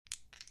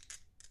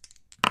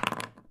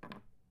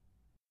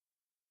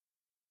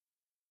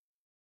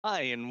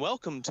Hi, and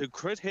welcome to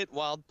Crit Hit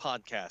Wild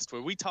Podcast,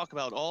 where we talk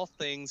about all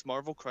things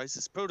Marvel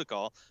Crisis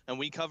Protocol, and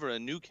we cover a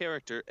new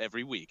character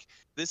every week.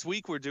 This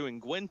week we're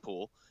doing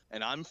Gwenpool,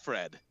 and I'm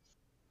Fred.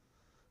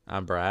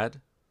 I'm Brad.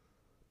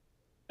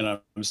 And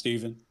I'm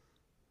Steven.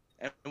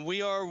 And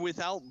we are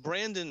without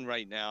Brandon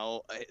right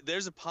now.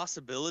 There's a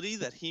possibility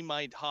that he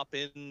might hop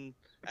in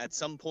at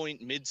some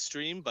point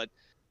midstream, but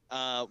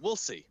we'll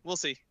see. We'll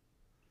see.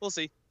 We'll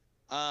see.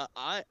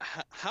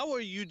 How are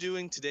you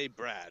doing today,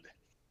 Brad?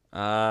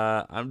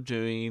 I'm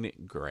doing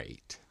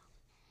great.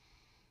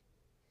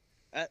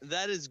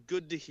 That is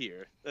good to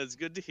hear. That's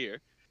good to hear.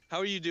 How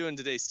are you doing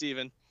today,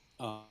 Steven?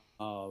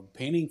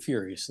 Painting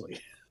furiously.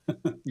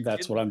 That's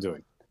Getting, what I'm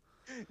doing.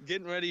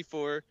 getting ready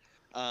for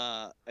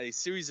a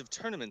series of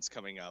tournaments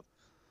coming up.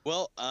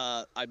 Well,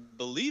 I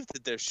believe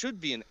that there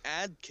should be an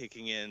ad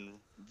kicking in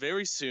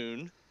very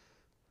soon.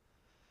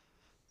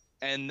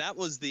 And that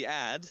was the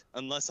ad,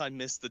 unless I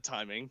missed the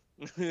timing.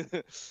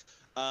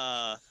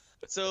 uh,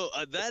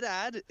 that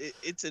ad,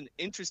 it's an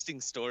interesting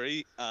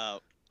story.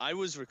 I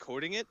was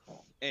recording it,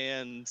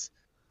 and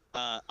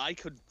I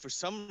could, for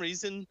some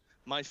reason,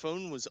 my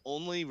phone was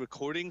only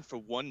recording for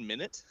 1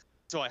 minute,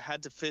 so I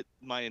had to fit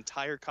my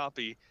entire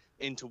copy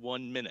into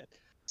 1 minute.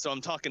 So I'm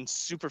talking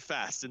super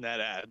fast in that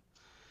ad.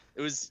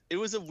 It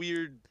was a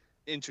weird,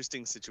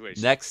 interesting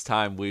situation. Next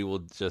time we will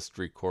just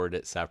record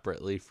it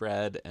separately,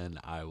 Fred, and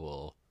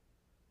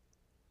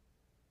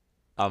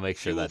I'll make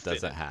sure You will that fit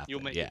doesn't it. You'll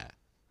happen. make it. Yeah.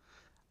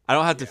 I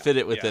don't have to Yeah, fit it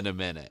yeah. within a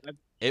minute.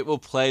 It will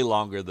play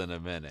longer than a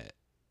minute.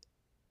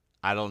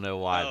 I don't know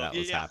why Oh that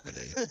was yeah.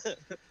 happening.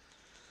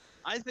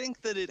 I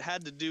think that it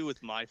had to do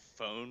with my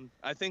phone.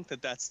 I think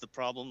that that's the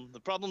problem. The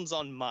problem's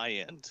on my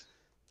end.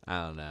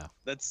 I don't know.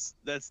 That's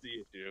the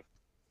issue.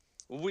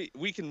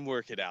 We can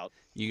work it out.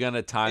 You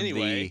gonna time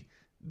Anyway,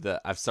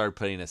 the I've started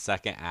putting a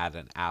second ad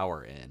an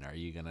hour in. Are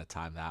you gonna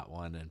time that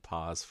one and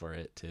pause for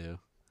it too?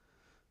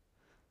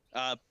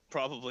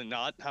 probably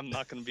not. I'm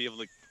not going to be able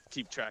to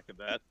keep track of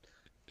that.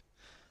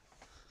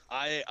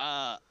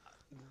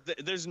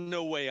 There's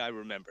no way I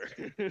remember.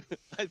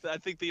 I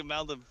think the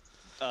amount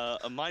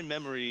of my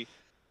memory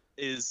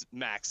is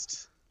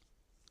maxed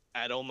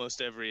at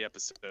almost every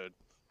episode.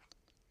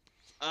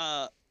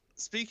 Uh,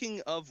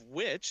 Speaking of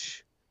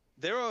which,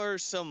 there are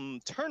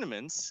some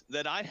tournaments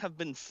that I have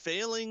been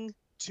failing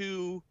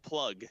to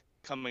plug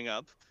coming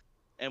up,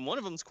 and one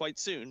of them's quite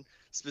soon.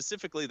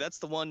 Specifically, that's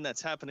the one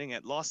that's happening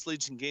at Lost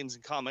Legion Games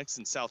and Comics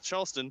in South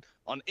Charleston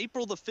on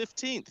April the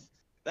 15th.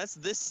 That's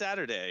this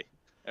Saturday,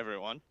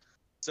 everyone.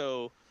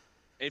 So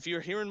if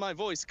you're hearing my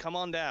voice, come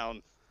on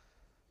down.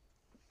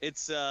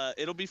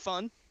 It'll be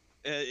fun.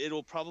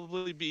 It'll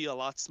probably be a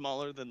lot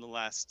smaller than the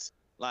last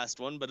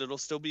one, but it'll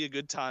still be a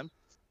good time.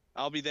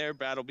 I'll be there.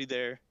 Brad will be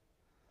there.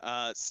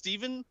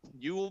 Steven,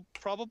 you will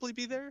probably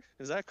be there.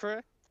 Is that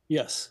correct?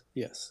 Yes.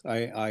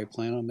 I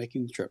plan on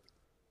making the trip.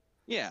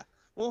 Yeah,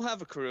 we'll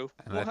have a crew.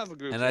 And We'll have a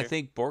group I here.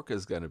 think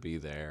Borka's gonna be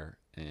there,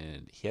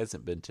 and he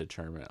hasn't been to a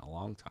tournament in a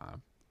long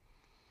time.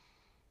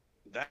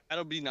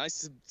 That'll be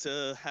nice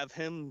to have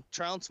him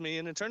trounce me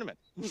in a tournament.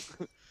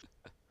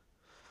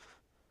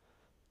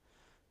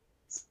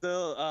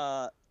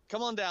 So,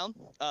 come on down.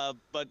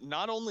 But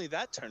not only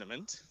that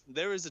tournament,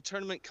 there is a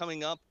tournament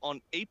coming up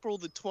on April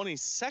the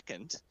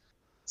 22nd.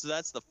 So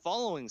that's the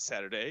following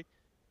Saturday.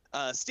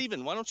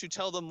 Steven, why don't you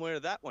tell them where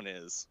that one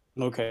is?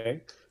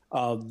 Okay.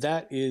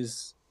 That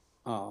is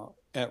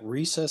at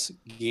Recess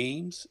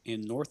Games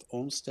in North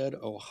Olmsted,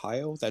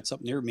 Ohio. That's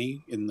up near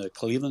me in the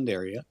Cleveland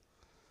area.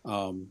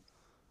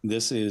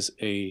 This is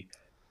a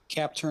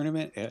cap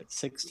tournament at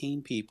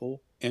 16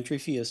 people. Entry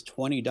fee is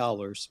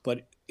 $20,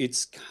 but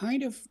it's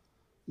kind of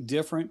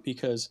different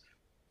because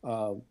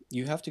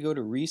you have to go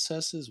to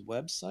Recess's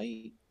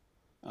website,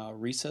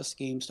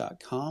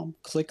 recessgames.com,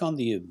 click on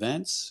the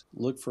events,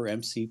 look for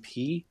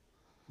MCP,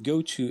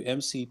 go to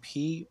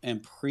MCP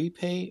and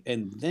prepay,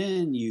 and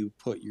then you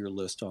put your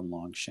list on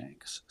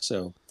Longshanks.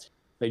 So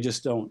they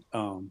just don't.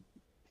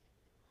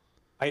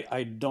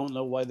 I don't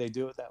know why they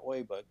do it that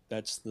way, but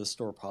that's the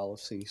store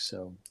policy.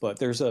 So, but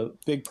there's a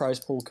big prize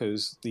pool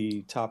because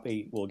the top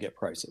 8 will get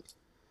prizes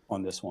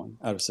on this one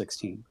out of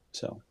 16.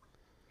 So,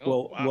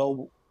 Oh,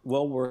 wow.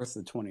 well worth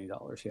the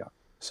 $20. Yeah.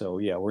 So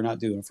yeah, we're not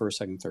doing a first,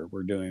 second, third.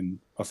 We're doing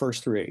a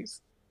first through eighth,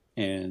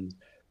 and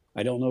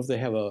I don't know if they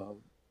have a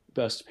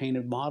best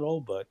painted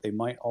model, but they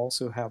might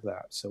also have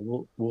that.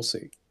 So we'll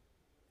see.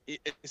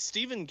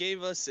 Steven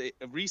gave us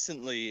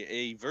recently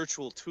a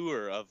virtual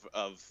tour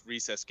of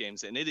Recess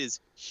Games, and it is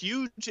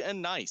huge and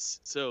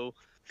nice. So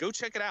go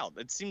check it out.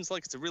 It seems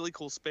like it's a really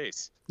cool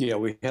space. Yeah,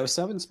 we have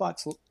 7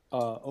 spots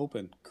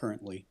open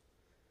currently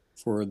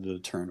for the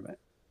tournament.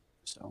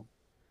 So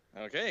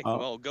Okay, uh,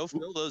 well, go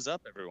fill those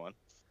up, everyone.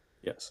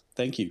 yes,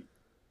 thank you.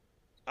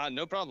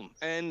 No problem.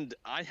 And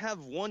I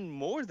have one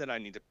more that I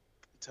need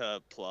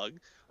to plug.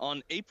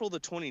 On April the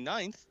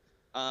 29th,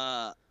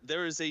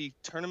 there is a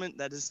tournament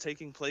that is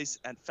taking place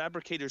at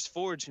Fabricators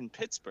Forge in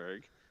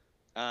Pittsburgh.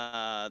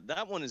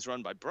 That one is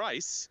run by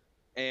Bryce,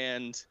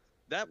 and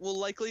that will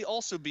likely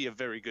also be a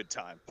very good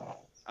time.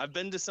 I've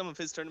been to some of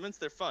his tournaments.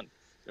 They're fun.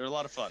 They're a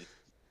lot of fun.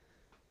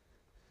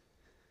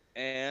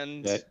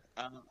 And That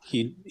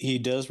he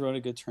does run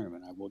a good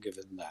tournament. I will give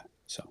him that.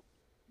 So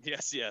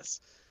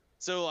yes.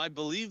 So I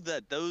believe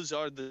that those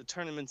are the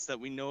tournaments that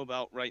we know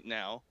about right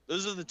now.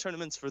 Those are the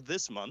tournaments for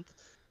this month,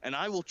 and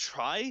I will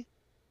try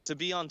to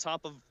be on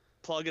top of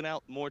plugging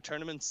out more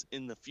tournaments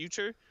in the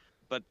future.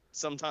 But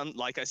sometimes,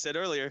 like I said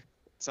earlier,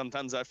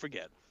 sometimes I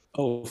forget.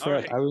 oh, All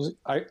Fred,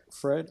 right.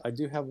 Fred, I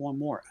do have one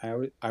more.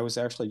 I was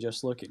actually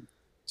just looking.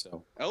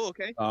 So Oh,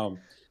 okay. on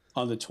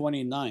the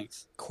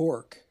 29th,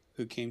 Cork,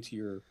 who came to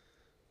your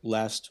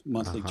last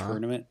monthly Uh-huh.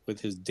 tournament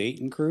with his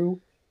Dayton crew,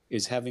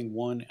 is having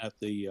one at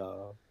the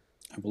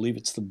I believe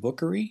it's the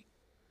Bookery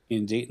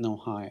in Dayton,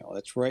 Ohio.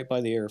 That's right by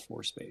the Air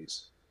Force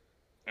Base.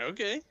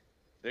 Okay.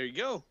 There you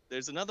go.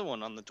 There's another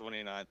one on the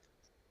 29th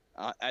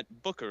at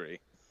Bookery.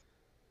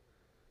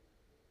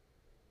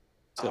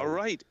 All So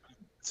right.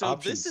 So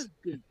this options. is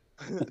good.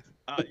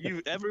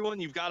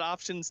 You've got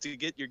options to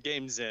get your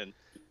games in.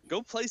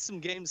 Go play some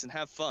games and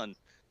have fun.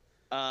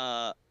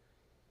 Uh,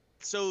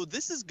 so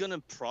this is gonna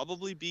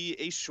probably be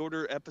a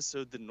shorter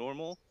episode than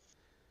normal.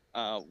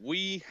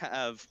 We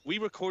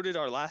recorded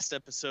our last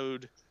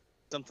episode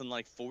something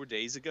like 4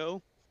 days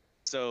ago,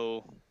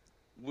 so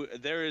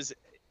there is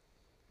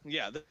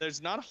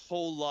there's not a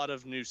whole lot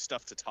of new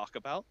stuff to talk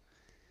about.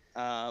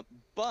 Uh,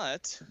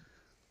 but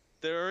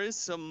there is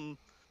some.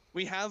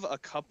 We have a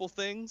couple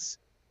things.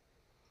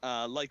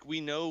 Like uh,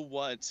 we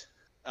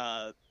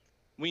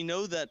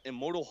know that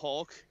Immortal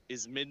Hulk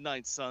is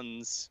Midnight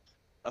Suns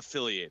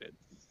affiliated.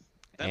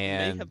 That may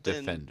And have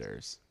been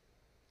Defenders.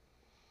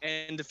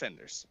 and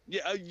Defenders.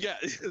 Yeah.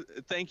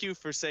 Thank you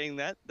for saying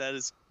that. That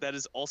is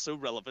also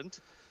relevant.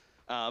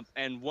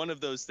 And one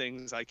of those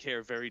things I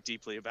care very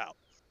deeply about.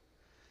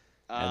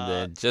 And Uh,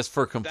 then just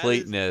for that is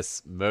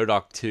completeness,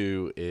 MODOK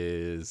 2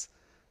 is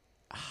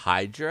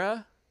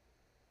Hydra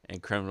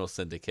and Criminal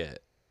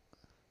Syndicate.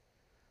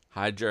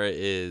 Hydra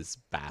is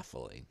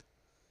baffling.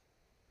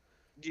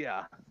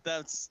 yeah.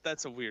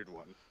 That's a weird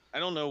one. I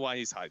don't know why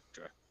he's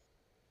Hydra.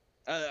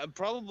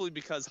 Probably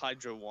because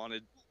Hydra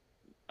wanted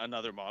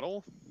another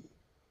model.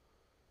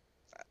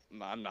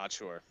 I'm not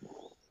sure.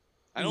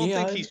 I don't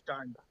think Yeah, he's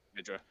shined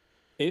Hydra.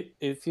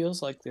 it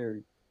feels like they're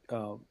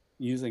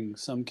using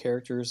some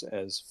characters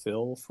as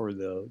fill for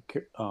the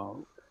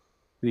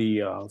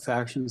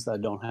factions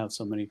that don't have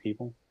so many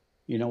people.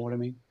 You know what I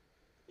mean?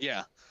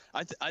 Yeah,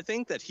 I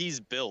think that he's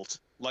built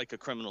like a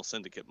criminal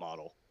syndicate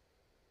model,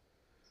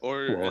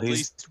 or Well, at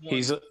least one.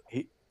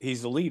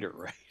 he's the leader,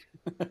 right?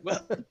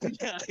 Well,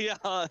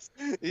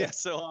 yeah.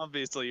 So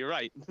obviously you're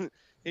right.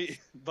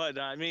 But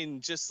I mean,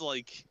 just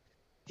like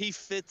he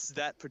fits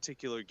that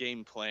particular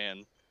game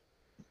plan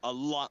a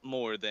lot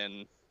more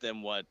than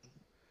what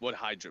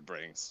Hydra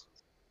brings.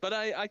 But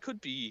I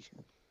could be.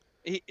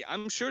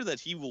 I'm sure that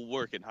he will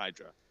work in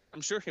Hydra.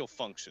 I'm sure he'll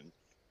function.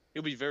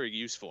 He'll be very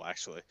useful,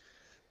 actually.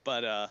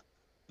 But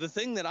the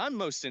thing that I'm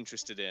most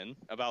interested in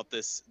about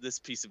this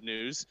piece of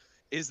news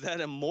is that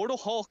Immortal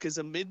Hulk is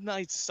a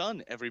Midnight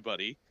Sun.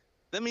 Everybody,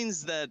 that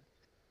means that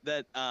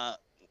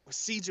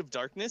Siege of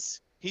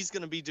Darkness, he's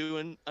going to be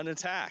doing an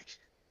attack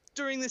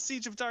during the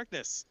Siege of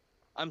Darkness.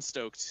 I'm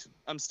stoked.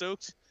 I'm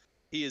stoked.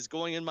 He is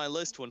going in my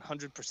list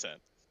 100%.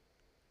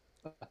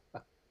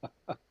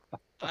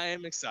 I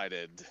am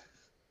excited.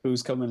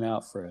 Who's coming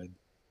out, Fred?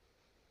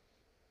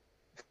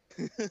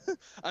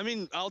 I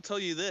mean, I'll tell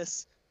you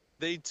this.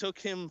 They took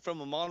him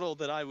from a model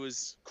that I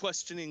was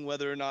questioning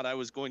whether or not I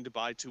was going to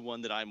buy to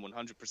one that I'm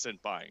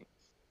 100% buying.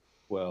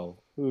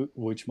 Well,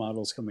 which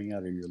model's coming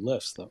out of your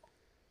list, though?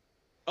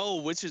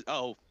 Oh,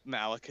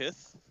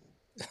 Malekith.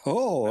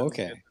 Oh, Malekith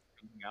okay. is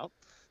coming out.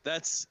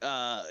 That's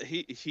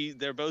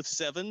they're both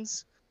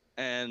sevens,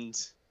 and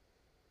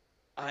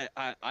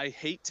I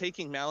hate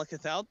taking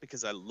Malekith out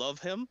because I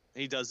love him.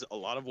 He does a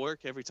lot of work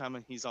every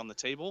time he's on the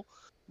table,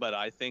 but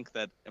I think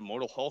that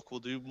Immortal Hulk will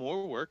do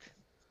more work.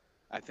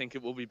 I think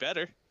it will be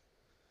better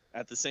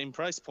at the same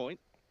price point,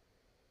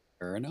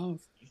 Fair enough.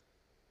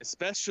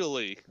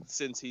 especially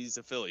since he's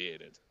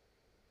affiliated.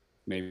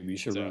 Maybe you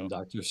should run So,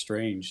 Doctor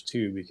Strange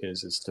too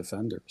because it's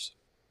Defenders.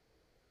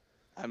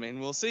 I mean,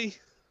 we'll see.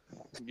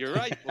 You're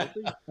right. We'll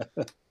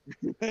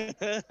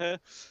see.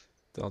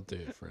 Don't do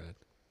it, Fred.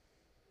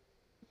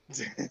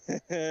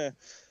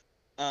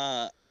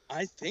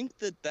 I think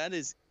that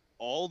is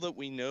all that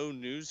we know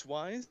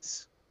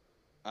news-wise.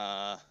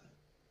 I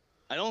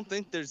don't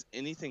think there's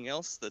anything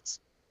else that's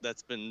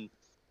been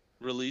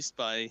released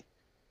by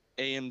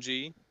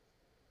AMG.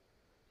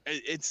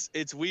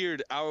 It's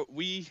weird.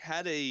 We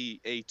had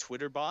a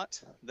Twitter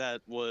bot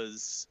that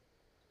was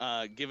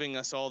giving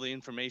us all the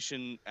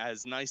information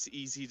as nice,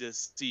 easy to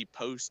see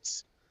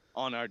posts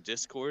on our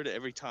Discord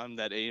every time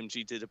that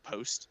AMG did a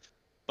post,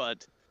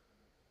 but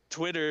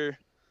Twitter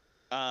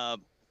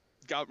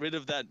got rid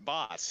of that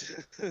bot,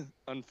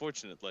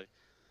 unfortunately.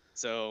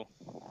 So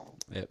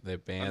Yep, they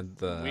banned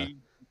we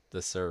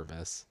the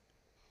service.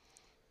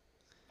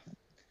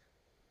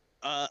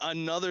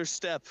 another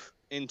step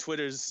in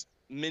Twitter's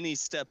mini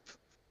step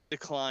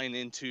decline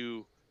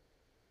into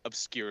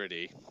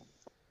obscurity.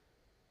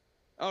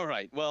 All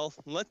right. Well,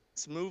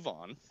 let's move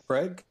on.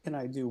 Fred, can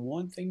I do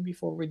one thing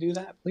before we do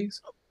that,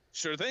 please?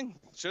 Sure thing.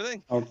 Sure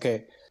thing.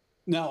 Okay.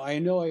 Now, I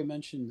know I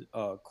mentioned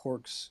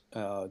Cork's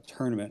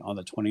tournament on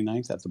the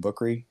 29th at the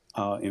Bookery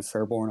in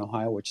Fairborn,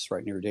 Ohio, which is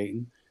right near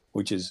Dayton,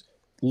 which is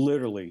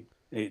literally,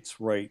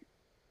 it's right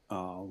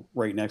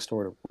next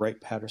door to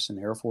Wright-Patterson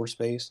Air Force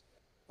Base.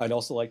 I'd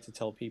also like to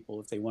tell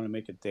people if they want to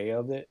make a day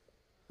of it,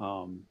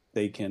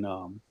 they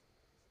can.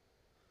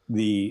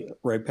 The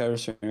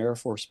Wright-Patterson Air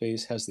Force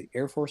Base has the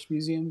Air Force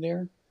Museum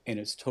there, and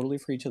it's totally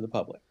free to the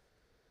public.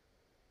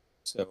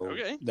 So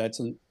Okay. that's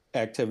an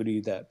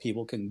activity that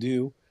people can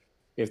do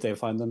if they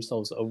find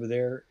themselves over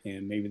there,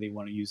 and maybe they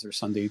want to use their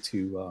Sunday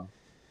to,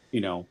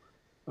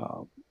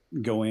 uh,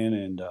 go in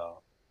and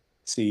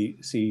see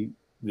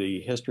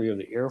the history of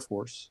the Air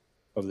Force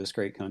of this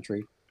great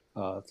country,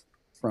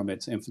 from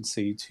its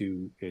infancy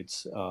to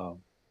its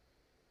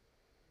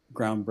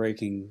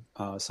groundbreaking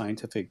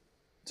scientific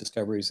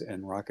discoveries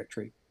and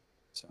rocketry.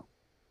 So,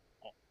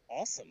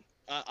 Awesome.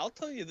 I'll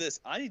tell you this.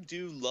 I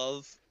do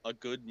love a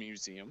good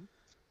museum,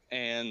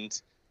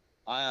 and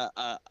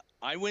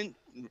I went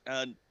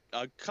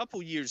a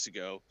couple years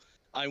ago.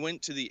 I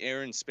went to the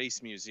Air and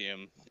Space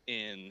Museum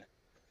in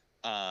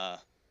not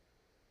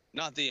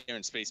the Air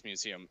and Space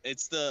Museum.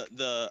 It's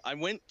the I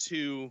went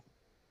to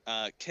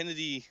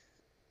Kennedy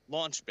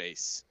Launch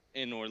Base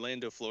in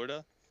Orlando,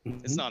 Florida.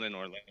 It's not in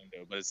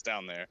Orlando, but it's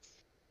down there.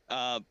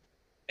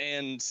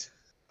 And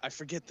I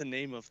forget the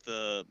name of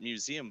the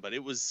museum, but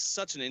it was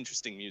such an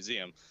interesting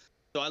museum.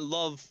 So I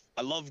love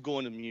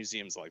going to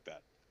museums like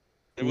that.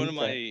 They're one of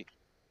my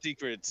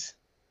secret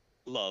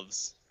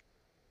loves.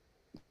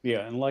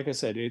 Yeah, and like I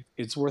said,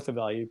 it's worth the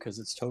value because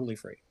it's totally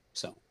free.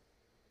 So,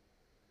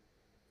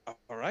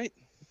 All right.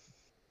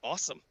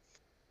 Awesome.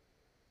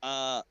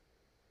 I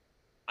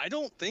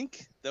don't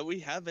think that we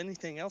have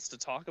anything else to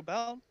talk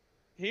about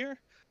here,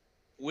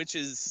 which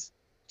is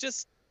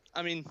just,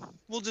 I mean,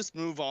 we'll just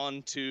move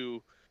on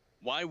to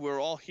why we're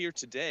all here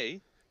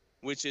today,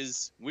 which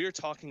is we're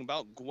talking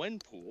about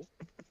Gwenpool,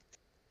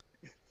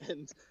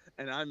 and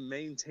I'm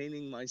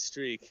maintaining my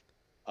streak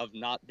of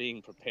not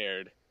being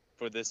prepared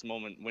for this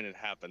moment when it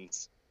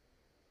happens.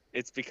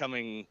 It's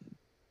becoming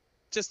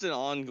just an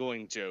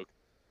ongoing joke.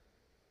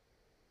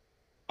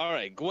 All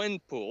right,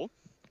 Gwenpool.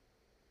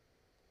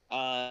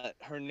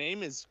 Her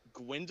name is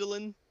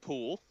Gwendolyn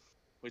Poole,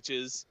 which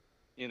is,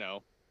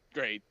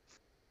 great.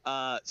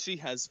 She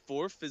has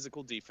 4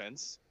 physical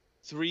defense,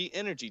 3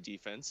 energy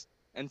defense,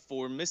 and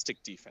 4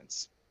 mystic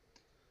defense.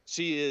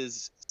 She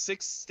is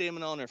 6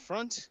 stamina on her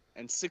front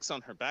and 6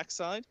 on her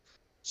backside.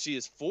 She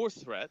is 4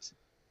 threat,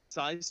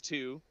 size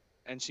 2,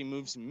 and she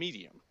moves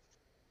medium.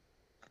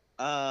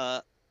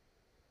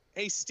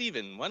 Hey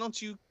Steven, why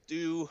don't you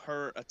do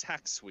her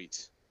attack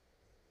suite?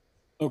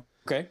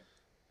 okay,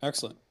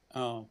 excellent.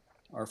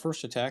 Our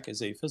first attack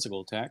is a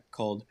physical attack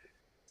called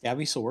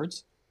Stabby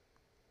Swords.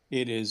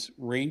 It is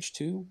range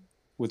 2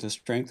 with a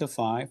strength of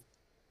 5,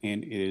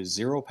 and it is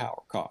 0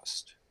 power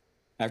cost.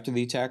 After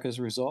the attack is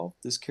resolved,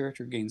 this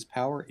character gains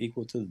power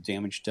equal to the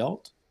damage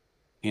dealt,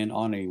 and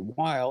on a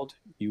wild,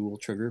 you will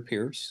trigger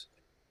Pierce,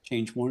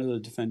 change one of the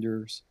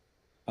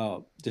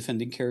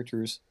defending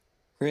characters'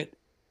 crit,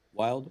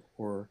 wild,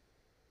 or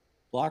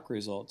block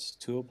results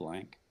to a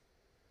blank.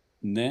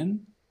 And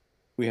then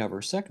we have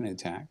our second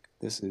attack.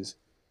 This is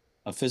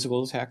a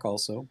physical attack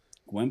also,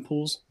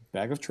 Gwenpool's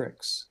Bag of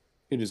Tricks.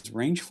 It is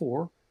range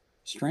 4,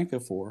 strength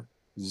of 4,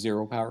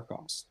 0 power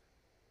cost.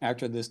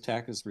 After this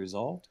attack is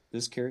resolved,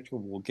 this character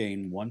will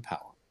gain 1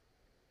 power.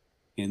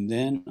 And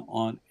then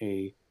on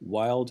a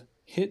wild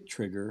hit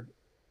trigger,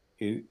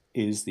 it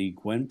is the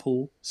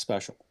Gwenpool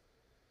Special.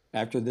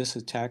 After this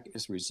attack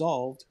is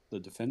resolved, the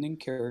defending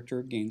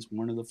character gains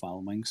one of the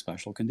following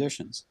special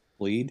conditions: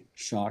 bleed,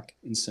 shock,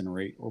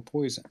 incinerate, or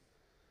poison.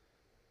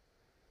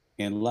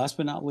 And last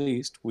but not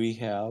least, we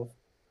have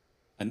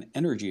an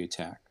energy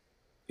attack.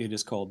 It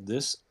is called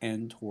This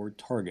End Toward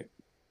Target.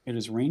 It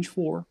is range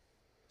 4,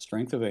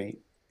 strength of 8,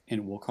 and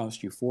it will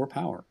cost you 4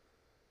 power.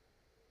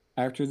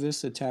 After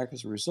this attack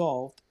is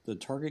resolved, the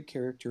target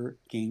character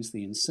gains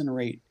the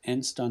Incinerate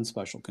and Stun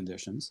special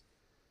conditions.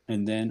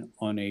 And then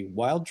on a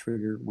wild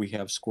trigger, we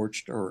have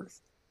Scorched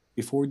Earth.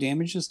 Before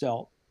damage is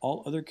dealt,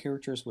 all other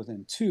characters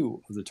within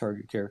 2 of the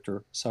target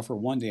character suffer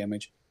 1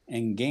 damage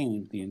and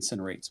gain the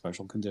Incinerate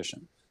special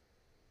condition.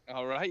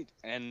 All right,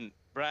 and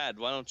Brad,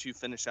 why don't you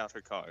finish out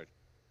her card?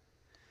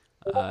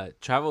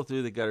 Travel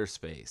through the gutter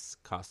space.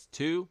 Cost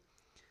 2.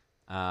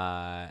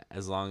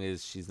 As long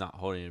as she's not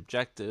holding an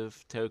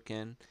objective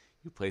token,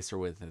 you place her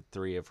within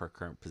 3 of her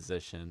current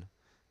position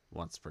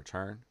once per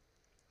turn.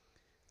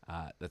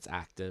 That's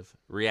active.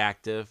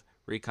 Reactive.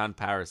 Recon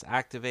powers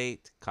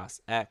activate.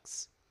 Cost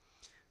X.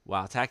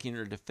 While attacking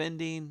or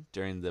defending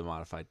during the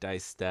modified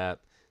dice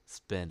step,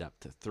 spend up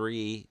to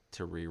 3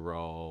 to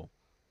reroll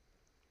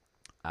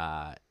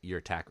your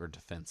attack or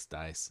defense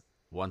dice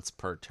once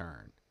per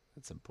turn.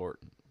 That's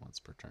important. Once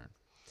per turn.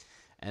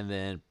 And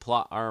then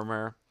plot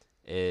armor.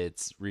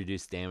 It's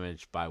reduced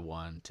damage by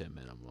 1 to a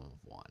minimum of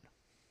 1.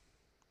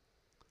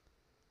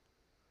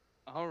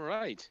 All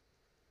right.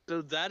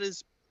 So that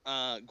is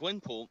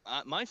Gwenpool,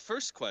 my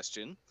first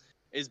question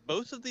is: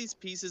 both of these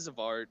pieces of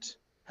art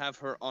have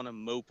her on a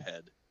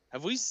moped.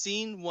 Have we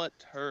seen what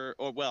her,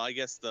 or well, I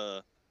guess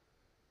the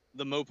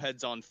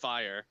moped's on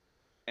fire,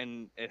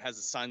 and it has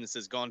a sign that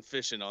says "Gone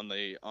fishing" on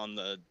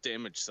the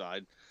damage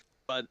side.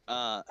 But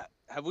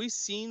have we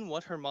seen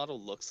what her model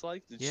looks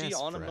like? Is she Yes,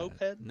 on a Fred.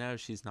 moped? No,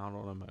 she's not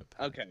on a moped.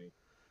 Okay.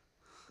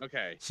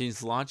 Okay.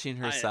 She's launching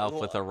herself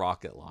with a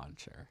rocket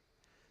launcher.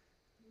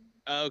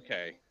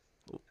 Okay.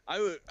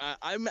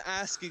 I'm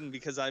asking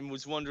because I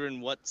was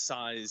wondering what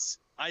size.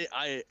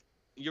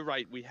 You're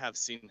right. We have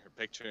seen her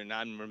picture, and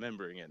I'm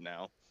remembering it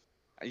now.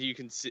 You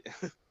can see.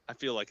 I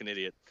feel like an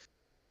idiot.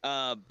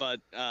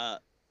 But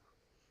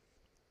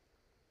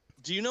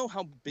do you know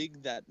how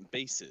big that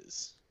base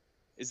is?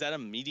 Is that a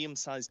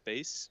medium-sized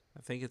base?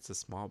 I think it's a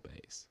small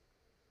base.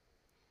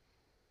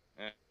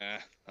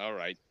 All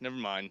right. Never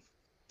mind.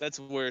 That's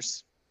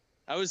worse.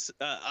 I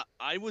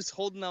was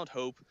holding out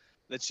hope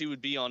that she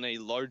would be on a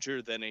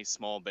larger than a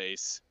small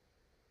base,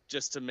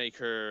 just to make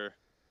her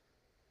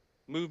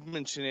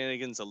movement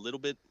shenanigans a little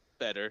bit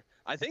better.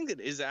 I think it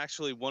is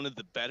actually one of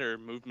the better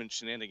movement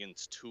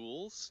shenanigans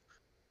tools,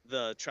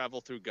 the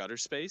travel through gutter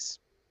space.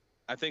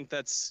 I think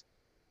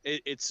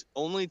it's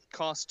only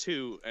cost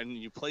 2, and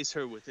you place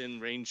her within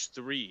range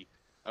 3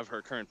 of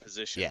her current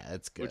position. Yeah,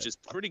 that's good. Which is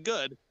pretty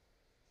good.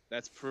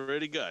 That's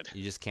pretty good.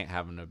 You just can't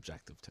have an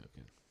objective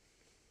token.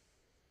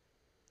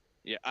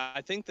 Yeah,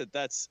 I think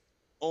that's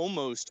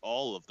almost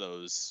all of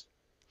those.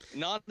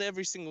 Not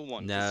every single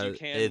one. No, you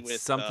can it's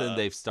with, something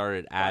they've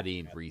started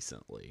adding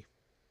recently.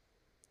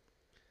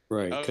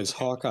 Right, because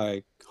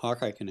Okay.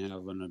 Hawkeye can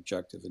have an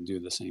objective and do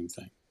the same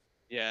thing.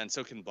 Yeah, and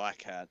so can Black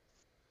Cat.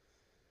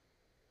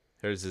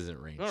 Hers isn't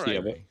range All 3.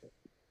 right. Yeah, but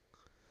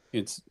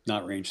it's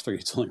not range 3,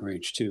 it's only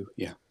range 2.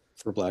 Yeah,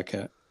 for Black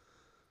Cat.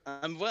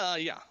 Well,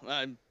 yeah.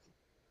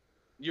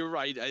 You're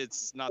right.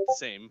 It's not the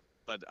same,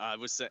 but I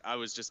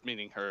was just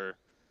meaning her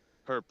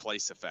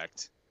place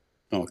effect.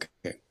 Okay.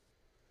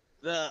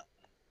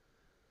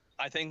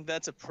 I think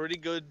that's a pretty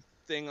good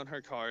thing on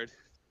her card.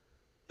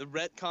 The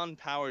retcon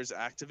powers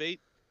activate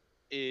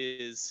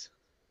is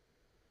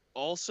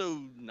also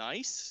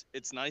nice.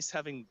 It's nice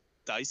having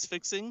dice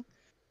fixing,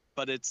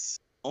 but it's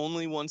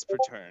only once per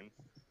turn,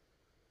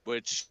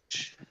 which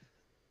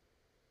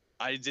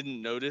I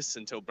didn't notice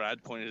until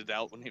Brad pointed it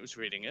out when he was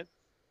reading it.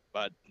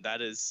 But that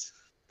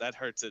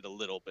hurts it a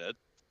little bit.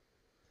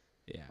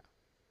 Yeah.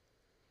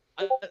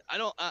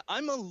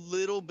 I'm a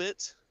little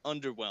bit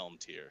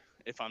underwhelmed here,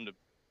 if I'm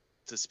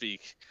to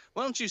speak.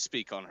 Why don't you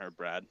speak on her,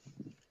 Brad?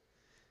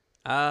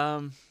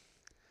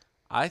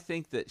 I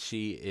think that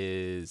she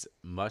is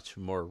much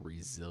more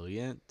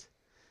resilient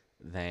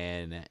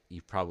than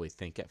you probably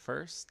think at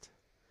first,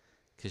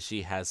 because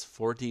she has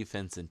 4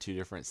 defense and 2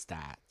 different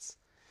stats.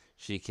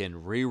 She can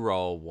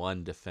reroll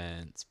 1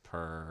 defense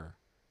per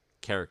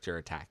character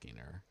attacking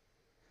her,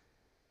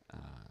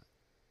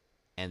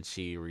 and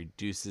she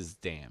reduces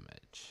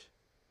damage.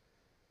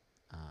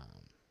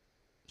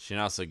 She can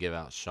also give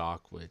out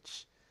shock,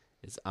 which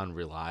is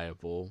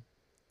unreliable.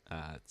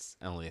 It's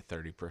only a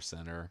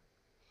 30%er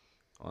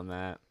on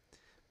that.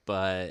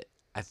 But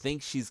I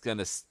think she's going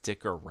to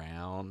stick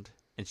around.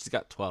 And she's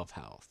got 12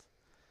 health,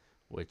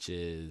 which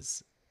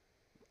is,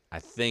 I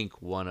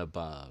think, 1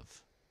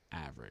 above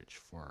average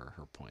for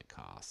her point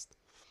cost.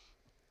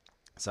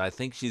 So I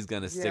think she's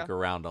going to stick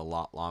around a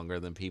lot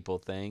longer than people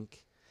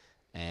think.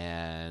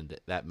 And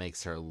that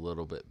makes her a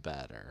little bit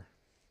better.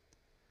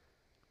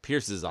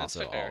 Pierce is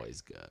also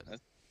always good.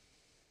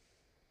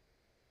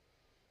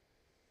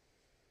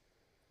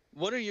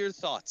 What are your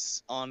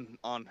thoughts on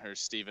her,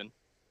 Steven?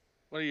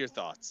 What are your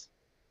thoughts?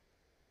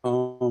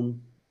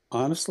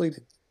 Honestly,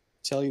 to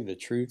tell you the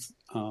truth,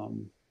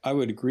 I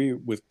would agree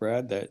with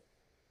Brad that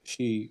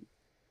she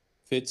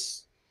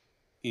fits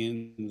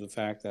in the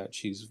fact that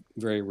she's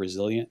very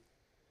resilient.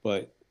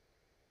 But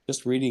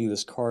just reading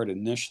this card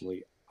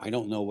initially, I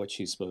don't know what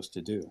she's supposed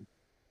to do.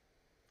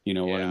 You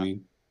know what I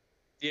mean?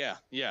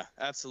 Yeah,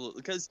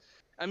 absolutely. Because,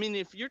 I mean,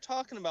 if you're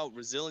talking about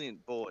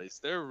resilient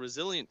boys, there are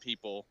resilient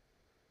people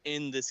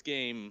in this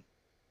game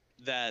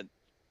that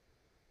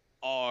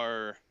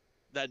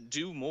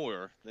do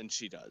more than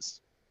she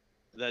does,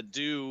 that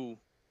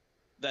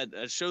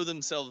show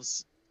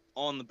themselves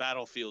on the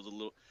battlefield a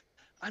little.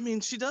 I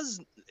mean, she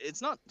doesn't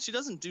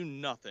do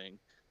nothing.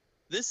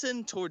 This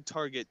end toward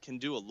target can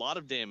do a lot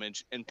of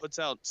damage and puts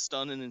out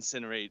stun and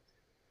incinerate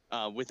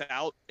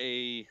without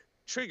a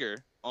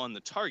trigger on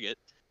the target,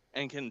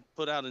 and can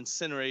put out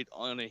incinerate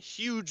on a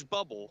huge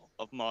bubble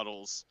of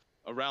models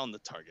around the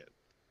target.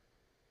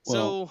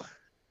 Well, So,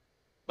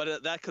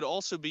 but that could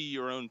also be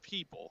your own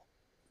people.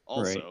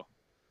 Also, right.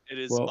 It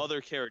is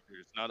other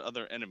characters, not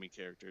other enemy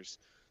characters.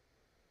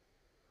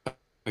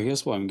 I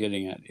guess what I'm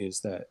getting at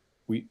is that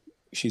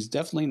she's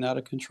definitely not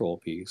a control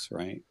piece,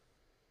 right?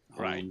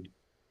 Right.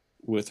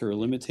 With her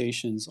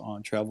limitations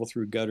on travel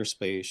through gutter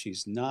space,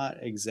 she's not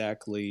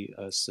exactly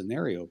a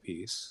scenario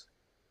piece.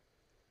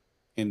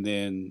 And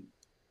then,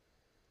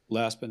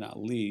 last but not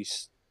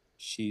least,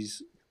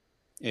 she's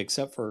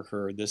except for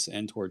her this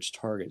end towards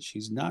target,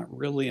 she's not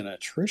really an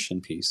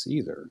attrition piece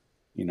either,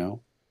 you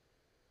know,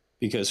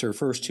 because her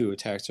first two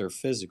attacks are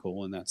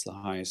physical, and that's the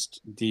highest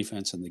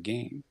defense in the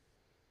game.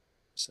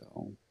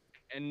 So,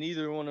 And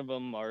neither one of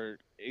them are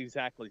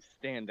exactly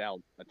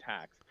standout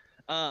attacks.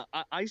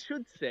 I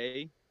should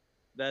say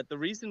that the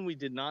reason we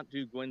did not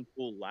do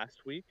Gwenpool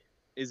last week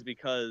is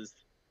because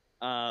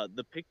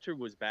the picture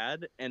was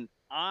bad, and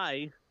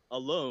I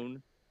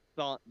alone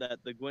thought that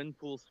the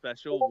Gwenpool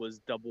special was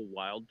double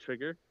wild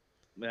trigger,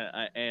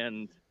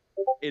 and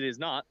it is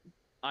not.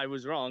 I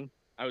was wrong.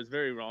 I was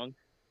very wrong.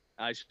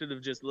 I should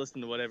have just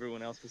listened to what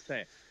everyone else was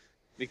saying,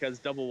 because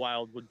double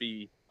wild would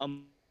be a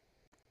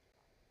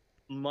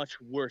much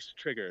worse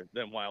trigger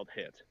than wild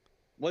hit.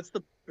 What's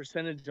the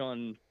percentage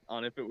on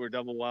if it were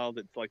double wild?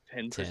 It's like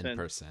 10%.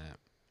 10%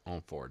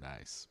 on 4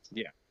 dice.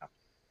 Yeah.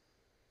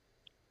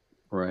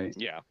 right.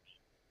 Yeah.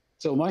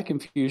 So my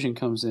confusion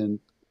comes in,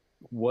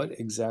 what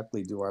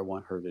exactly do I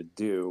want her to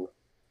do?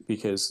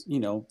 Because, you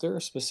know, there are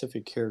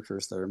specific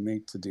characters that are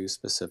made to do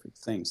specific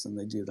things, and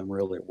they do them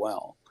really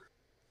well.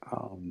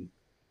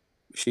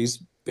 She's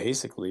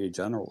basically a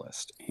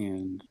generalist,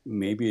 and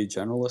maybe a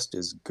generalist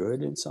is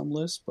good in some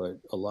lists, but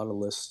a lot of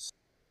lists,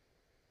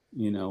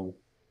 you know,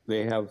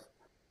 they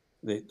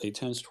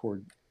tend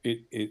toward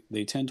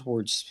they tend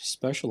towards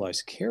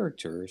specialized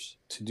characters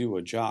to do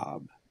a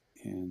job.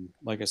 And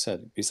like I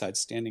said, besides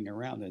standing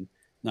around and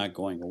not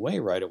going away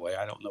right away,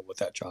 I don't know what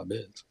that job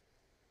is.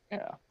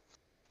 Yeah.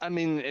 I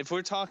mean, if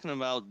we're talking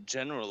about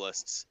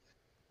generalists,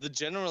 the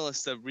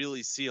generalists that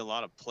really see a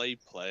lot of play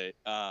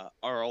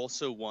are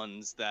also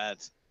ones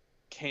that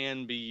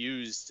can be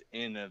used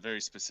in a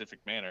very specific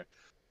manner.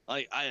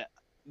 Like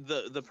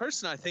the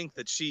person I think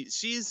that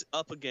she's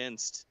up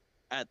against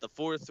at the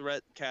 4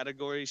 threat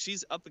category,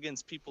 she's up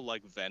against people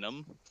like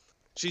Venom.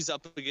 She's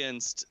up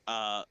against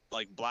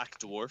like Black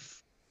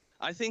Dwarf.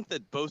 I think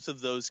that both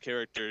of those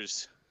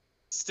characters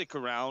stick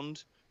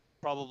around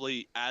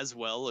probably as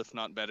well, if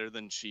not better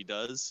than she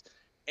does,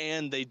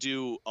 and they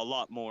do a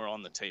lot more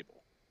on the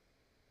table.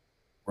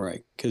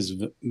 Right, because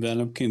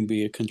Venom can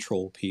be a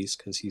control piece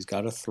because he's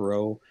got a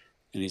throw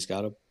and he's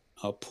got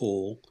a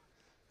pull.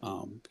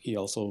 He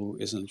also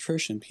is an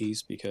attrition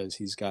piece because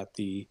he's got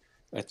the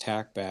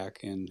attack back,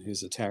 and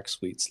his attack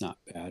suite's not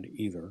bad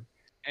either.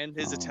 And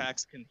his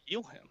attacks can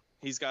heal him.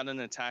 He's got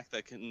an attack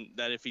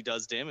that if he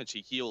does damage,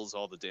 he heals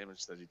all the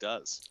damage that he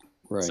does.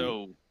 Right.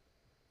 So,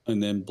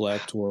 and then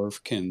Black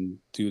Dwarf can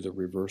do the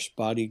reverse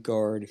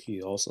bodyguard.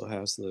 He also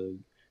has the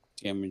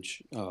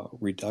damage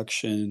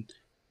reduction.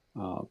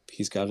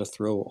 He's got a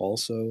throw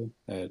also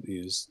that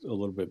is a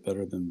little bit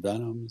better than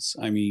Venom's.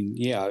 I mean,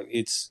 I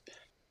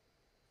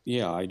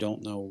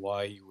don't know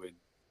why you would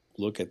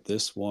look at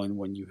this one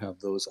when you have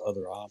those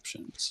other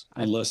options,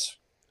 unless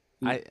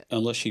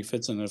she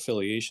fits in an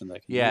affiliation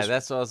that can. Yeah,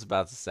 that's what I was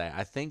about to say.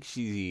 I think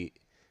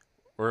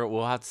or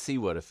we'll have to see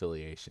what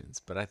affiliations,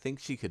 but I think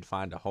she could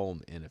find a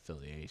home in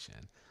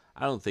affiliation.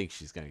 I don't think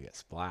she's gonna get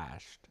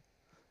splashed,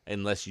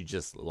 unless you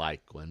just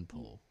like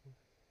Gwenpool.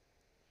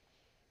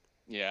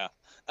 Yeah.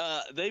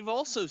 They've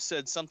also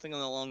said something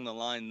along the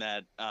line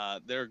that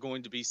there are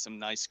going to be some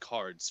nice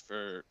cards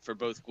for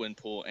both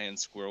Gwenpool and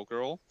Squirrel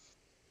Girl.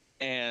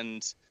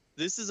 And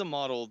this is a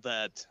model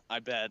that I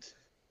bet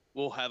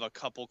will have a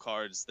couple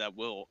cards that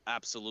will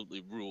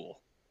absolutely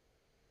rule.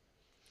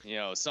 You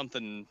know,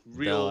 something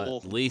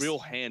real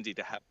handy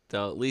to have.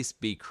 They'll at least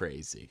be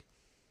crazy.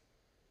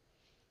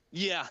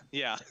 Yeah.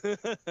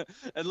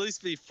 At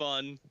least be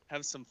fun.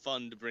 Have some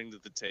fun to bring to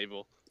the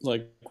table.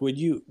 Like, would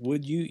you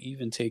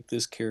even take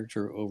this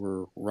character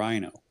over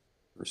Rhino,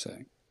 per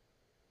se?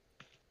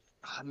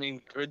 I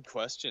mean, good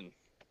question.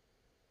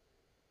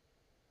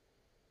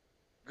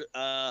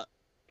 All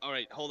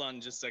right, hold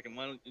on just a second.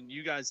 Why don't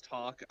you guys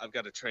talk? I've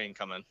got a train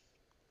coming.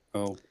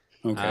 Oh,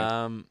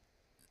 okay.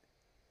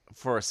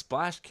 For a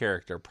splash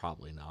character,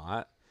 probably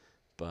not,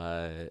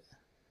 but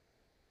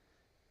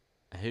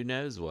who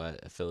knows what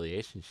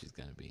affiliation she's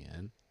going to be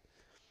in.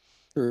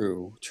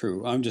 True.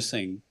 I'm just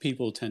saying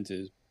people tend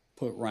to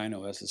put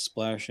Rhino as a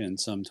splash in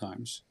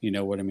sometimes. You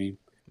know what I mean?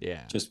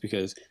 Yeah. Just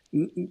because,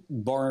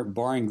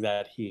 barring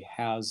that he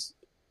has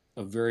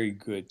a very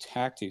good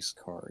tactics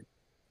card,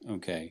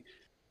 okay,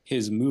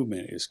 his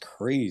movement is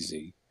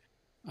crazy.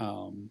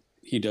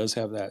 He does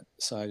have that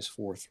size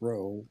 4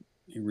 throw.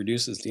 He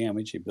reduces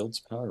damage. He builds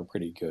power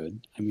pretty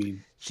good. I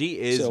mean, she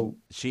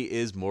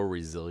is more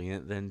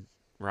resilient than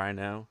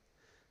Rhino.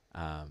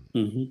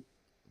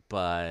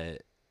 But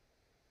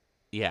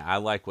yeah, I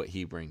like what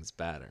he brings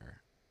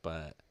better.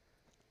 But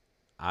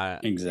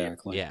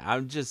exactly.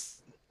 I'm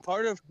just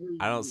part of.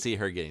 I don't see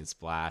her getting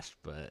splashed,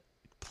 but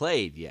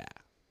played, yeah.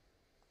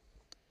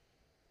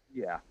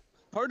 Yeah.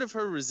 Part of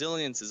her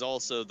resilience is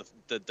also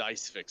the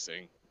dice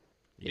fixing.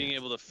 Yeah. Being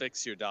able to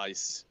fix your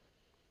dice.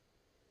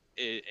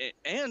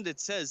 And it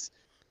says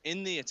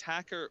in the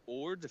attacker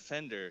or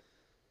defender.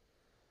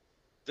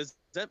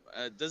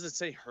 Does it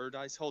say her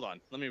dice? Hold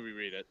on, let me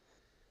reread it.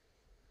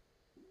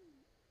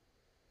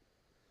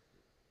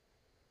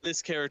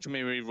 This character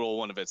may re-roll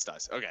one of its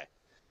dice. Okay.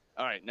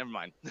 All right, never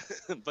mind.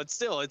 But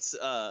still, it's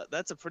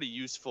that's a pretty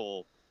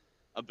useful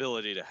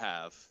ability to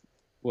have.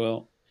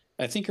 Well,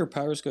 I think her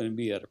power is going to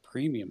be at a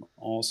premium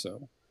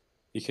also,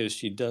 because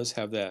she does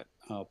have that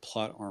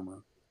plot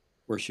armor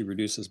where she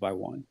reduces by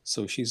one.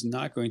 So she's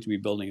not going to be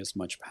building as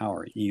much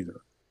power either,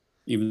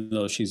 even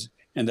though she's,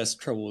 and that's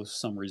the trouble with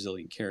some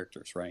resilient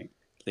characters, right?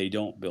 They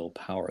don't build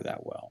power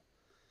that well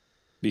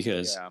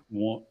because Yeah.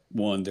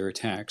 one, their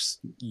attacks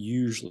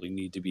usually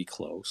need to be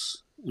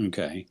close.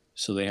 Okay.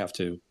 So they have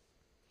to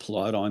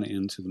plot on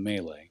into the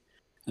melee.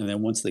 And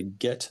then once they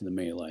get to the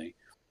melee,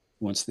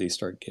 once they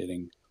start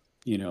getting,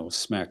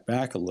 smacked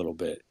back a little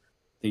bit,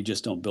 they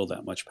just don't build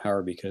that much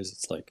power because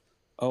it's like,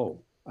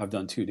 oh, I've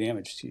done 2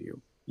 damage to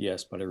you.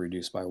 Yes, but I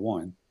reduced by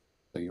 1.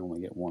 So you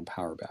only get 1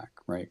 power back,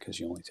 right? Because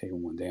you only take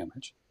 1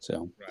 damage.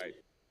 Right.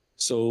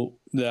 So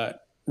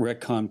that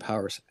retcon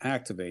powers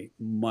activate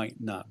might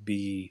not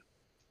be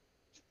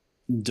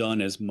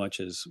done as much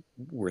as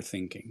we're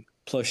thinking.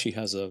 Plus, she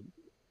has a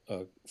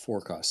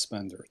 4-cost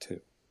spender too.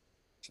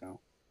 So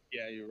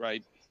Yeah, you're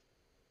right.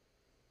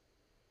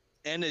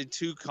 And a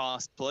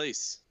 2-cost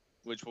place,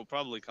 which will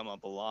probably come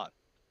up a lot.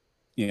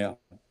 yeah,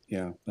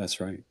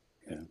 that's right.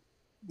 Yeah,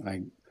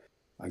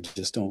 I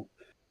just don't.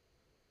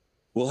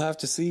 We'll have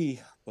to see,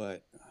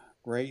 but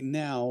right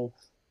now,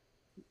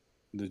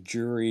 the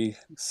jury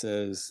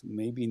says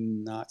maybe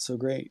not so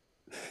great.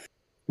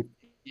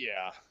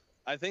 Yeah.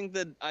 I think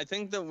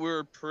that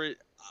we're pretty.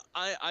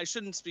 I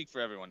shouldn't speak for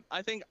everyone.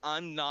 I think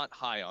I'm not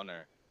high on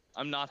her.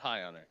 I'm not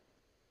high on her.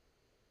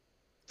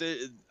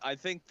 I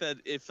think that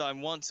if I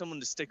want someone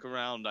to stick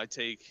around, I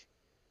take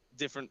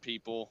different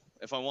people.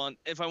 If I want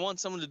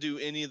someone to do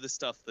any of the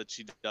stuff that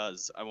she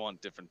does, I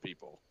want different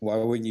people. Why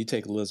wouldn't you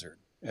take Lizard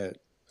at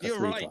a You're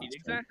 3 right, cost?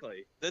 exactly.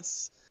 Right?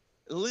 That's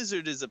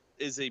Lizard is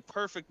a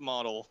perfect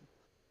model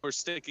for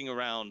sticking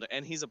around,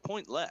 and he's a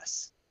point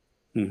less.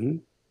 Mm-hmm.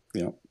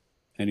 Yep.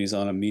 And he's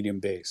on a medium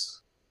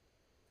base.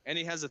 And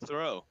he has a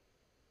throw.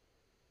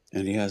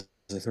 And he has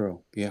a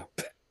throw. Yeah.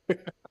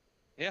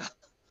 Yeah.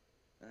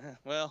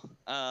 Well,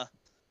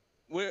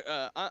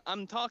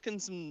 I'm talking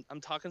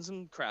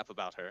some crap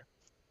about her.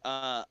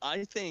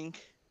 I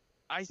think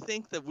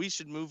that we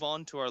should move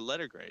on to our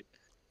letter grade.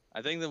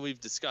 I think that we've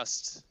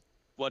discussed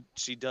what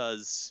she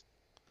does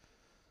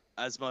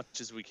as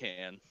much as we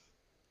can.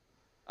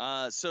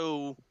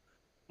 So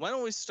why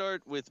don't we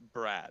start with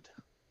Brad?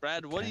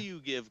 Brad, what do Okay.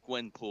 you give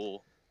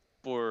Gwenpool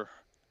for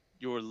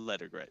your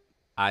letter grade?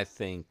 I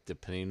think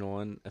depending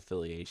on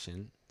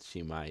affiliation,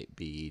 she might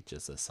be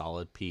just a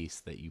solid piece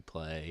that you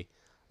play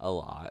a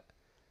lot.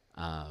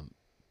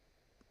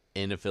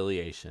 In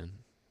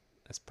affiliation,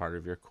 as part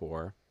of your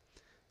core.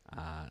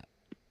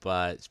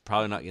 But it's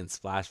probably not getting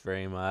splashed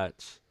very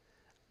much.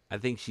 I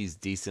think she's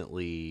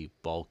decently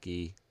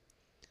bulky.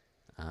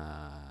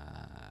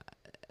 Her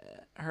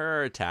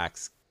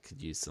attacks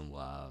could use some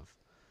love.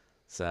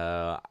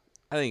 So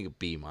I think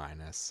B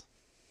minus.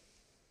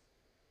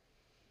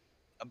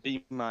 A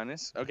B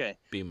minus. Okay.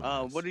 B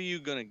minus. What are you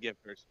gonna give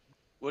her?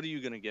 What are you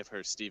gonna give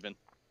her, Steven?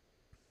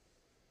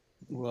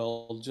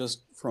 Well,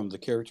 just from the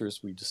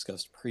characters we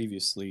discussed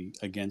previously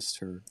against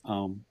her,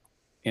 and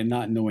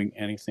not knowing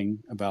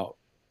anything about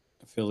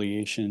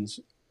affiliations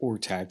or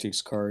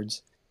tactics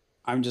cards,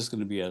 I'm just going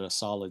to be at a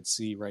solid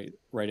C right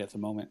at the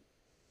moment.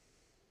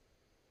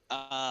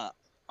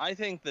 I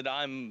think that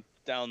I'm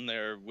down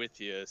there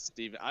with you,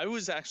 Steven. I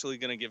was actually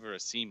gonna give her a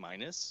C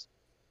minus.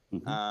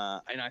 Mm-hmm.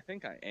 And I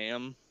think I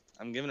am.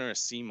 I'm giving her a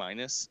C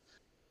minus,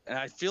 and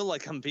I feel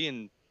like I'm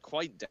being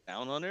quite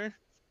down on her,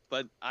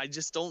 but I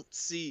just don't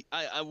see.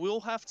 I will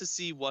have to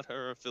see what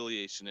her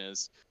affiliation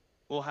is.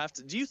 We'll have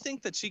to. Do you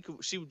think that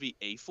she would be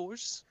A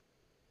Force?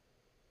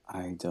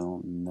 I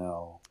don't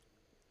know.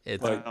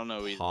 It's I don't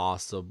know either.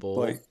 possible.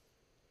 But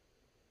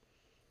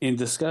in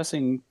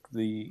discussing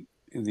the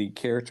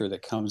character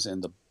that comes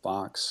in the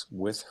box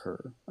with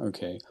her,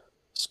 okay,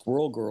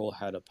 Squirrel Girl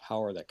had a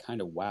power that kind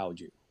of wowed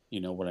you.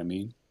 You know what I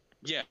mean?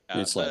 Yeah,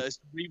 It's like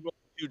reroll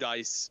 2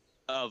 dice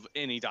of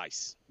any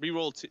dice.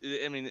 Reroll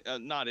 2. I mean,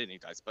 not any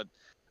dice, but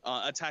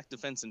attack,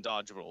 defense, and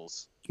dodge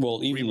rolls. well,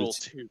 Reroll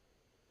 2.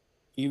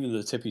 even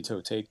the tippy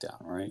toe takedown,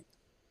 right?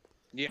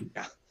 Yeah.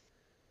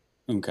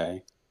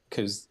 Okay,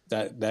 because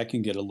that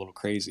can get a little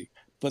crazy.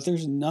 But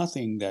there's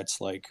nothing that's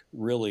like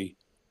really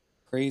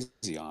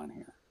crazy on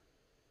here.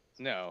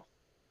 No.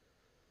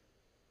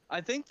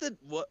 I think that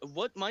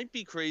what might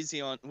be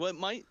crazy on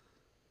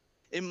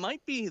it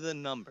might be the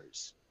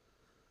numbers.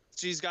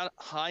 She's got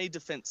high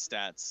defense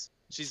stats.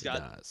 She's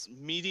got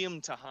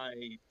medium to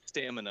high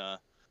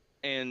stamina,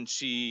 and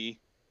she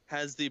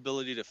has the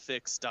ability to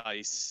fix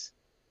dice.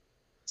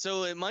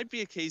 So it might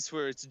be a case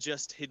where it's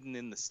just hidden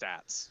in the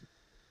stats.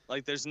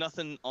 Like there's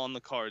nothing on the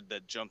card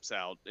that jumps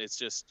out. It's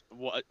just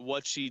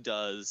what she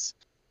does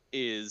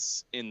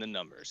is in the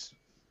numbers.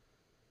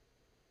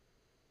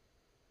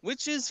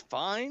 Which is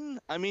fine.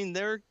 I mean,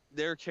 there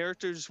are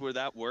characters where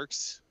that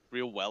works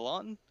real well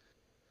on.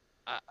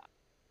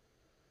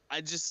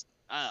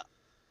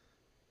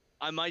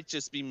 I might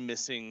just be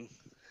missing.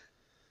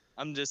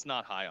 I'm just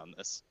not high on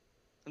this.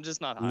 I'm just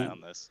not high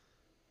on this.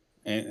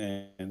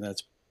 and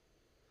that's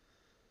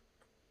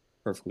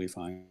perfectly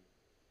fine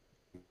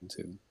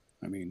too.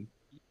 I mean,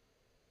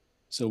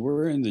 so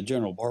we're in the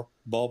general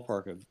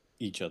ballpark of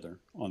each other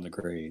on the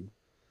grade.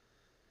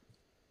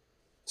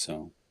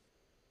 So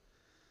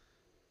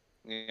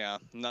Yeah,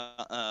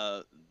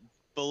 not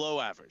below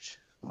average.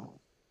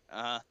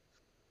 Uh,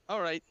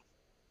 all right.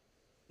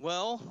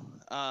 Well,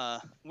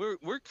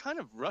 we're kind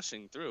of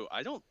rushing through.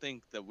 I don't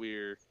think that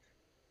we've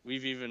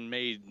even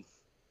made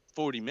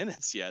 40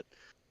 minutes yet.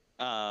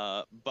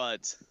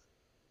 But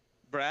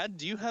Brad,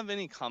 do you have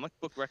any comic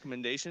book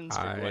recommendations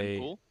for I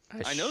Gwenpool?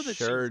 I I know that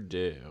sure she's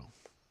do.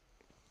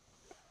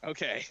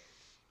 okay.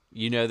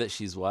 You know that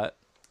she's what?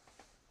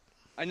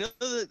 I know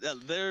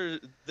that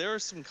there are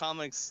some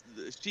comics.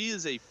 She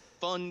is a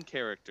fun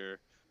character,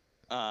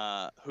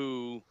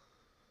 who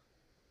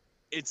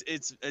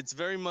it's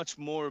very much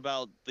more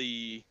about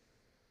the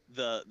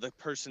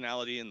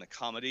personality and the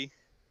comedy.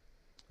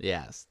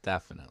 Yes,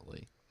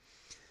 definitely.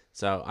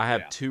 So I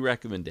have Yeah. 2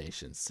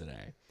 recommendations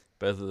today.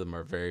 Both of them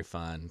are very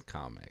fun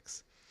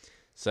comics.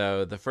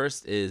 So the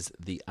first is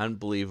The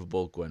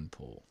Unbelievable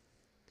Gwenpool.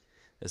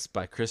 It's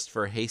by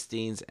Christopher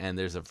Hastings, and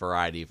there's a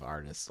variety of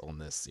artists on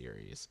this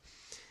series.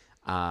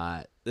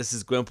 This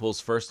is Gwenpool's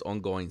first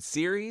ongoing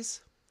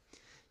series.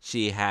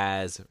 She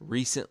has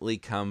recently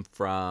come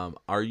from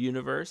our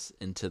universe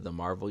into the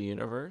Marvel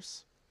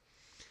universe.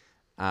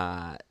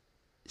 Uh,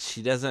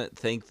 she doesn't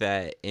think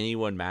that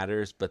anyone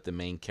matters but the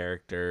main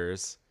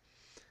characters.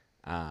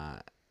 Uh,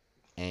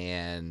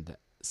 and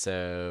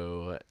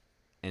so,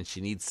 and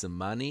she needs some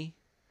money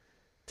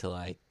to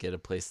like get a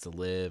place to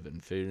live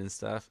and food and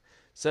stuff.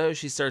 So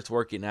she starts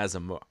working as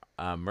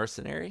a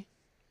mercenary.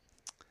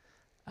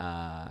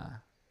 Uh,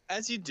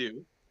 As you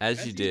do.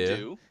 as you As you do,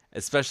 do.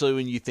 especially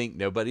when you think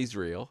nobody's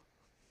real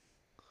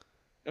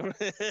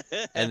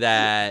and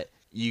that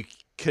you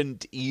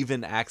couldn't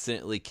even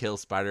accidentally kill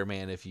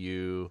Spider-Man if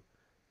you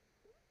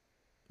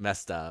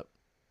messed up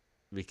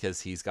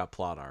because he's got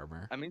plot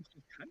armor. I mean,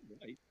 she's kind of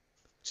right.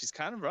 She's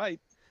kind of right.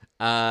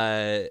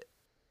 Uh,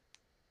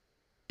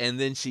 and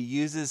then she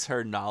uses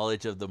her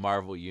knowledge of the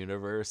Marvel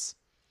universe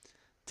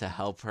to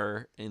help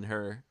her in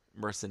her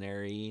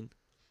mercenarying.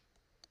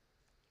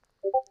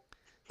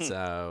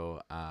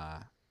 So,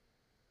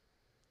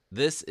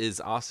 this is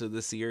also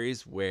the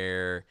series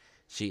where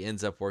she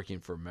ends up working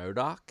for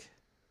MODOK.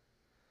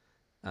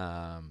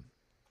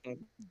 Oh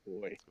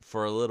boy.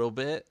 For a little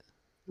bit.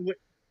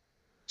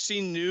 She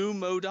knew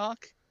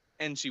MODOK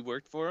and she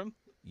worked for him.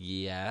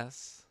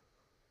 Yes.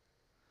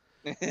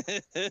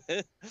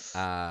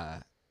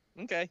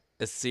 Okay.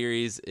 A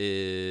series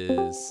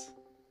is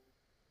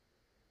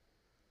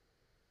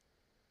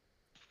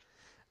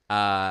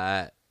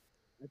uh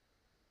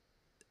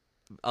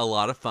a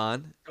lot of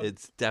fun.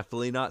 It's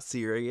definitely not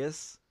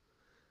serious.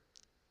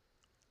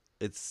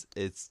 It's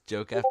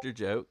joke after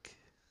joke.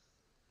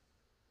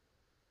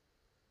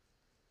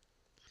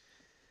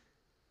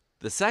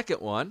 The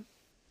second one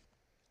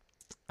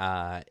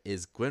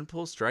is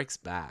Gwenpool Strikes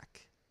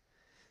Back.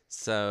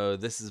 So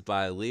this is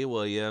by Leah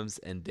Williams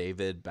and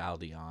David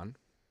Baldion.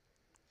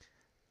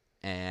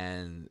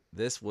 And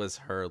this was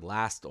her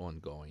last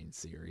ongoing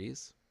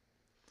series.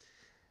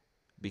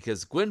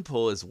 Because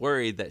Gwenpool is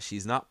worried that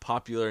she's not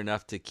popular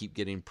enough to keep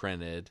getting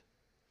printed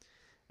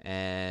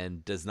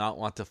and does not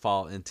want to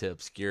fall into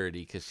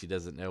obscurity because she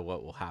doesn't know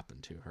what will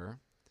happen to her.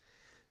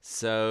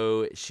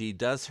 So she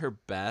does her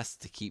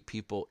best to keep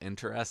people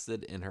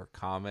interested in her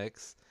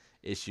comics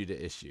issue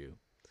to issue.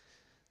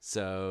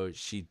 So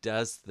she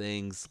does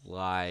things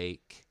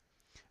like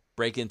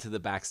break into the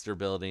Baxter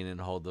building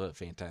and hold the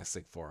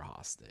Fantastic Four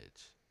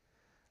hostage.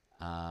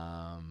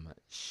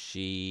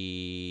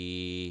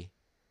 She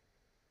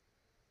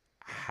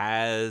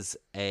has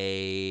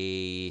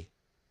a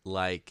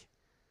like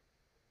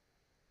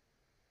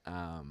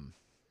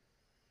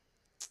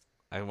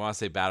I want to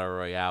say battle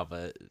royale,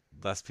 but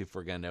less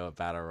people are gonna know what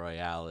battle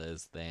royale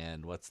is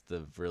than what's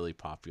the really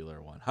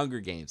popular one, Hunger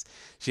Games.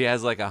 She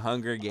has like a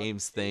Hunger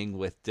Games thing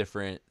with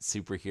different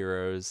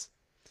superheroes.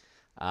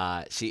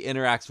 She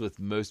interacts with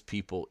most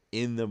people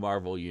in the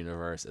Marvel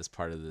universe as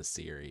part of this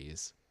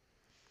series,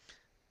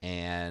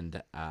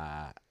 and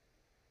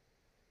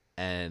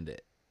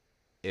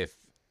if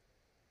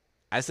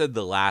I said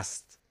the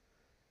last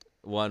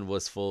one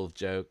was full of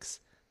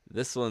jokes,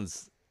 this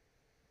one's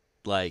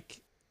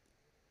like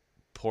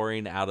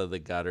pouring out of the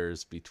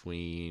gutters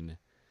between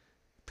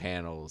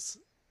panels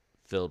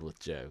filled with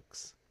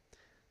jokes.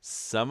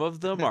 Some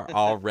of them are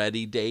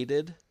already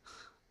dated,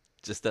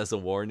 just as a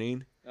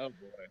warning. Oh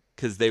boy.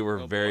 Because they were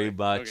Oh very boy.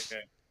 much,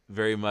 Okay.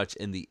 very much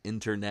in the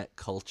internet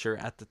culture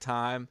at the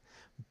time.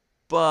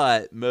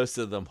 But most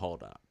of them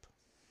hold up.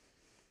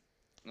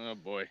 Oh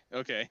boy.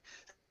 Okay.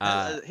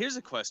 Uh, Here's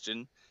a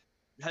question: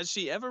 has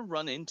she ever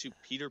run into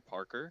Peter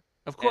Parker?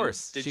 of And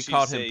course, did she she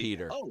called him say,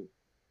 Peter, "Oh"?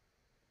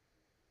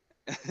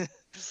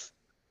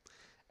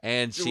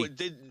 and Did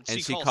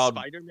she she call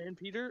called Spider-Man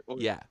Peter? Or...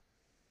 yeah,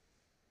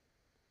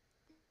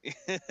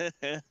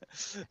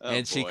 Oh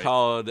and she boy.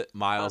 called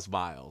Miles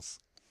Miles.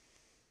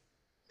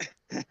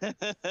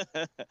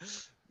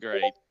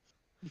 Great.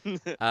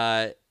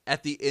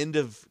 At the end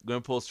of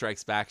Gwenpool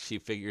Strikes Back, she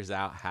figures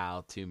out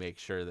how to make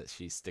sure that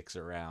she sticks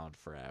around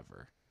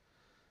forever.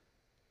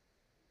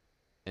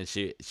 And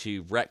she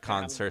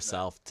retcons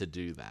herself to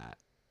do that.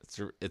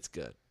 It's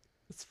good.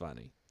 It's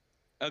funny.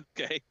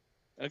 Okay.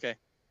 Okay.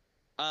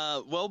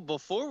 Well,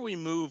 before we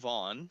move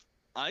on,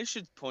 I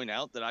should point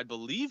out that I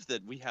believe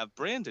that we have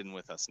Brandon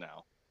with us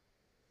now.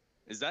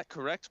 Is that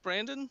correct,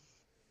 Brandon?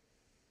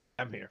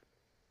 I'm here.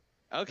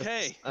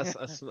 Okay.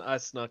 I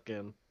snuck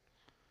in.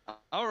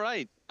 All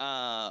right.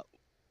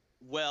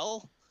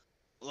 Well,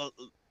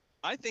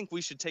 I think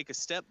we should take a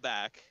step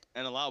back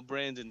and allow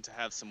Brandon to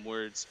have some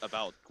words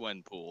about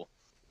Gwenpool,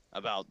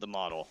 about the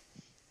model.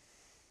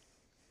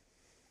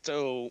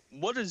 So,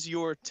 what is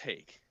your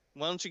take?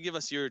 Why don't you give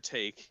us your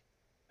take?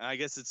 I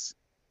guess it's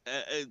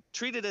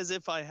treat it as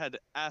if I had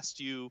asked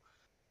you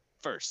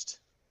first.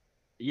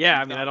 Yeah,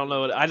 I mean, I don't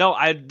know.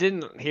 I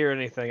didn't hear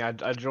anything.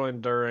 I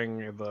joined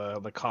during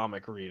the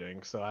comic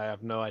reading, so I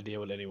have no idea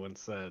what anyone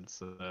said.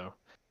 So,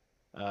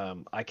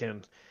 I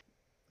can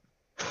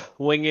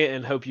wing it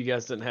and hope you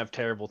guys didn't have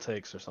terrible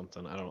takes or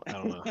something. I don't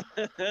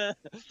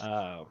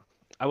know.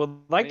 I would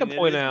like to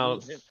point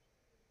out.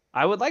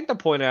 I would like to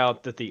point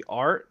out that the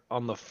art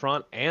on the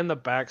front and the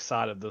back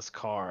side of this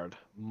card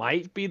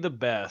might be the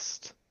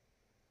best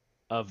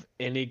of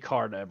any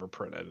card ever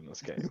printed in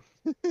this game.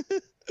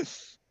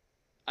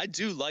 I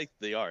do like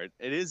the art.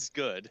 It is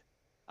good.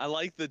 I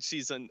like that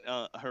she's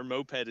her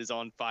moped is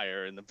on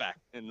fire in the back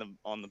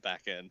on the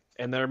back end.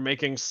 And they're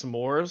making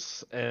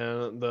s'mores,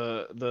 and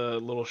the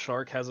little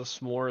shark has a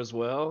s'more as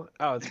well.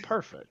 Oh, it's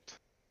perfect.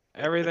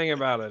 Everything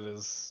about it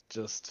is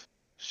just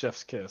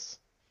chef's kiss.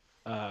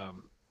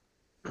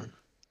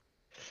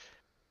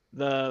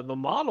 The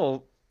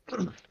model,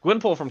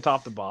 Gwenpool from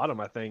top to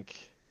bottom, I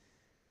think,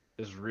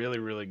 is really,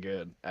 really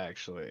good,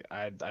 actually.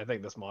 I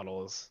think this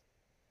model is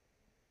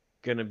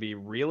going to be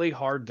really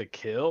hard to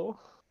kill,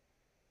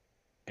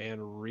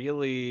 and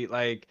really,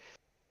 like,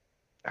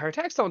 her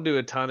attacks don't do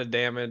a ton of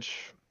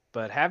damage,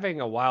 but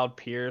having a Wild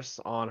Pierce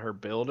on her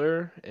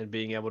builder and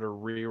being able to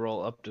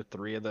reroll up to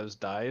 3 of those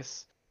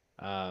dice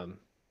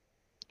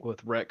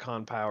with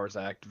retcon powers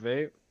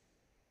activate,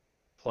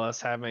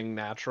 plus having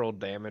natural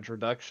damage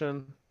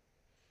reduction,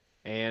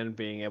 and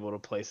being able to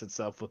place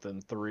itself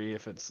within 3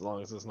 as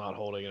long as it's not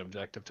holding an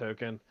objective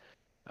token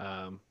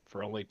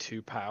for only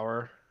 2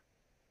 power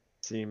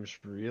seems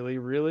really,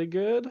 really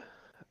good.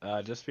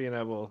 Just being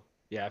able,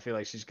 I feel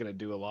like she's going to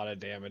do a lot of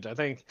damage. I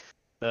think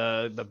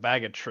the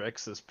Bag of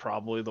Tricks is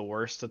probably the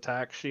worst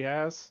attack she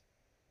has.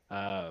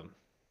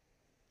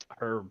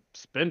 Her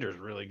Spender's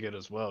really good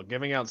as well,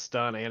 giving out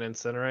stun and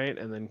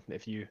incinerate, and then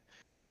if you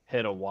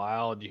hit a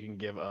wild, you can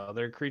give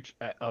other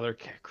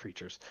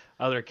characters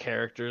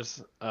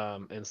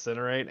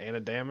incinerate and a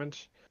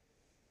damage.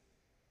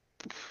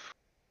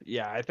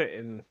 Yeah, I think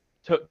in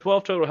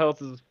 12 total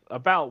health is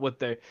about what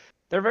they're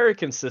very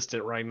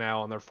consistent right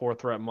now on their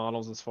 4-threat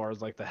models as far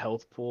as like the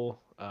health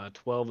pool.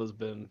 12 has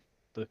been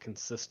the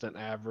consistent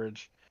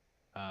average.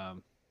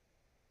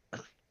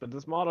 But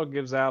this model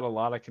gives out a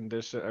lot of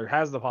condition, or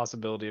has the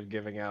possibility of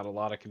giving out a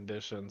lot of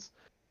conditions.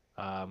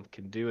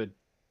 Can do a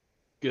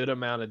good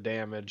amount of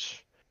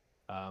damage,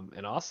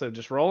 and also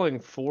just rolling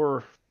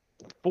four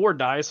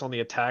dice on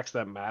the attacks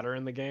that matter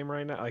in the game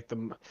right now. Like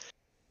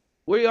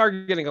we are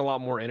getting a lot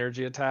more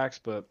energy attacks,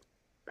 but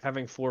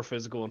having 4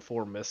 physical and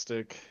 4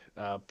 mystic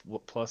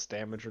plus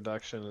damage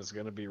reduction is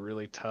going to be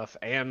really tough,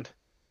 and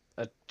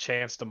a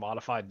chance to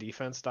modify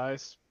defense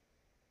dice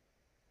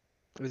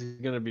is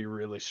going to be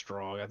really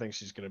strong. I think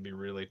she's going to be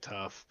really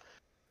tough.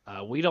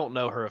 We don't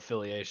know her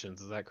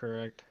affiliations. Is that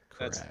correct?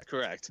 That's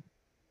correct.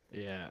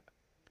 Yeah.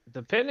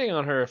 Depending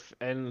on her,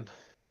 and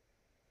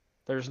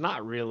there's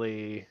not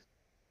really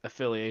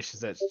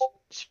affiliations that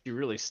she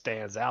really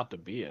stands out to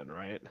be in,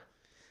 right?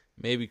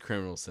 Maybe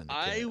Criminal Syndicate.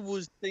 I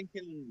was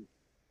thinking,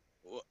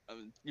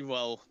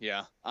 well,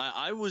 yeah.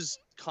 I was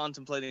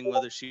contemplating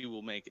whether she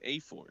will make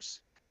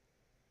A-Force.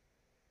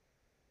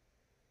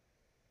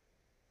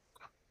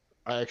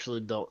 I actually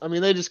don't. I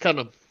mean, they've kind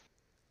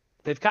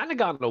of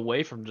gotten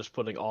away from just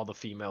putting all the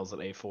females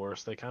in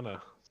A-Force. They kind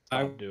of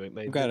stopped doing.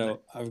 I've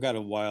got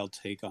a wild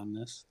take on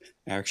this,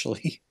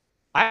 actually.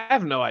 I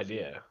have no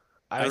idea.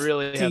 I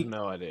really have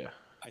no idea.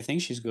 I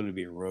think she's going to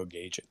be a rogue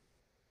agent.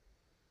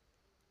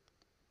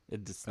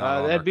 It's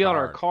not that'd be on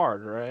our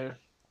card, right?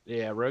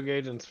 Yeah, rogue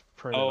agent's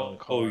printed on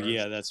cards. Oh,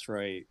 yeah, that's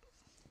right.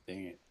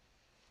 Dang it!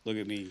 Look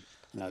at me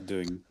not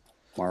doing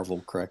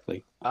Marvel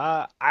correctly.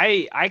 I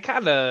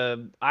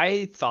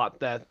thought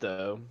that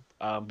though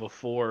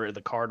before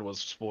the card was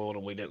spoiled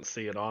and we didn't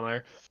see it on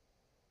there.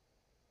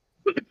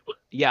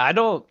 Yeah, I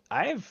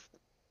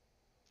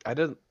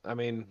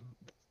mean,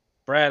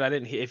 Brad, I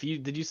didn't.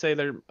 Did you say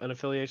there an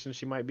affiliation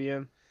she might be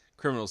in?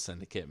 Criminal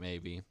Syndicate,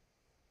 maybe.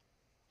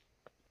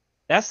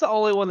 That's the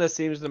only one that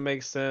seems to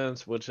make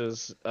sense, which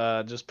is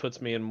just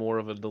puts me in more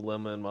of a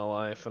dilemma in my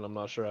life, and I'm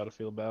not sure how to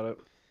feel about it.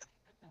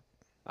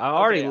 I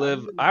already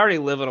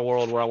live in a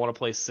world where I want to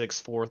play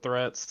 6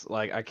 4-threats.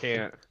 Like I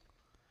can't.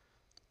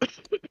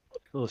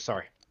 Oh,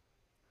 sorry.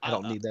 I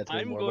don't need that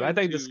anymore. But I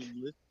think this.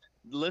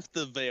 lift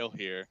the veil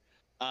here,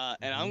 and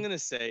I'm Mhm. gonna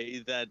say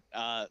that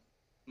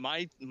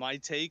my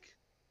take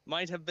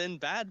might have been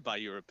bad by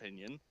your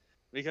opinion,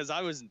 because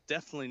I was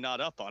definitely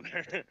not up on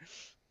her.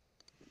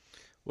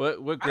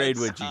 What grade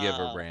would you give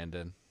her, uh,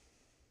 Brandon?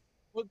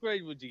 what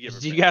grade would you give her,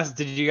 Did you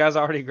Brandon? guys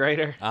already grade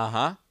her?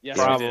 Uh-huh. Yes,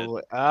 we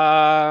did.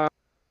 Probably.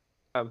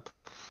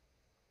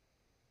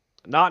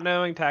 Not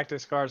knowing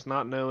tactics cards,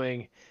 not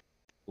knowing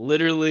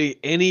literally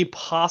any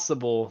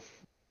possible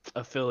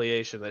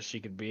affiliation that she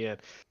could be in.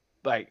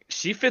 Like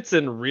she fits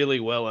in really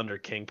well under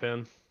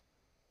Kingpin,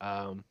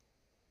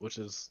 which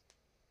is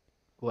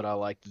what I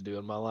like to do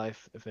in my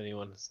life. If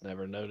anyone has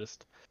never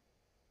noticed,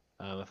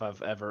 if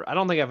I've ever, I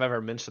don't think I've ever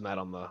mentioned that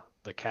on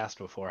the cast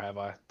before, have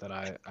I? That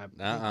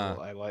Uh-uh.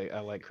 I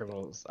like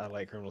criminals, I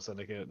like Criminal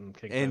Syndicate and In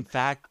Kingpin.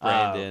 fact,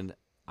 Uh, Brandon,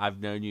 I've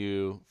known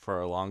you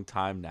for a long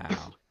time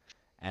now,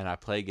 and I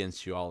play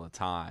against you all the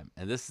time,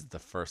 and this is the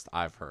first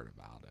I've heard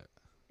about it.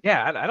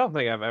 yeah, I don't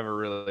think I've ever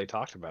really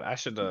talked about it.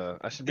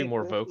 I should be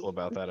more vocal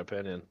about that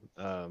opinion.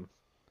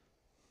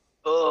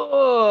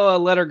 Oh,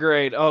 letter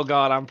grade. Oh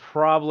God, I'm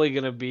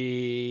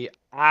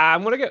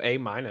gonna get A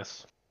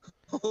minus.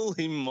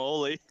 Holy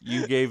moly!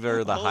 You gave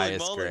her the Holy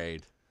highest moly!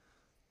 grade.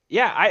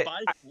 Yeah,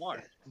 By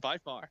far, by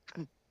far.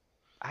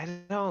 I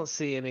don't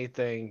see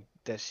anything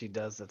that she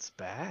does that's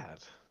bad.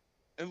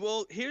 And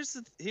well, here's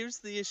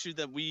the issue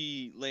that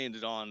we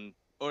landed on,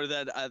 or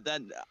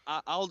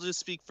I'll just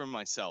speak for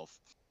myself.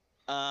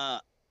 Uh,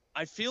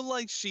 I feel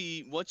like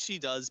what she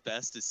does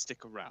best is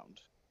stick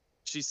around.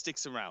 She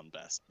sticks around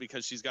best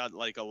because she's got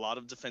like a lot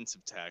of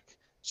defensive tech.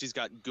 She's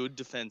got good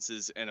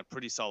defenses and a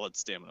pretty solid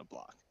stamina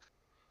block.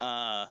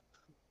 Uh,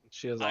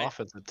 She has I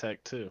offensive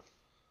tech too.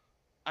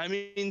 I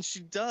mean she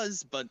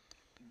does, but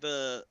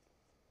the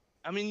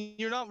I mean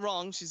you're not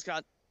wrong. She's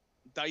got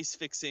dice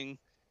fixing,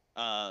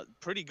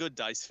 pretty good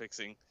dice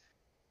fixing.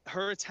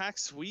 Her attack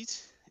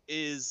suite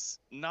is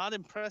not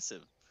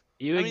impressive.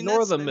 You I mean ignore that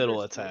the spender middle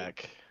suite,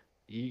 attack.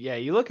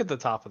 You look at the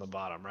top and the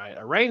bottom, right?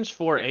 A range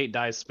 4 yeah, 8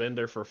 dice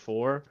spender for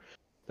 4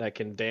 that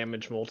can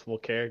damage multiple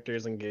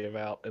characters and give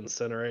out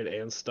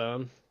incinerate and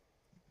stun.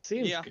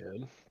 Seems yeah,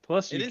 good.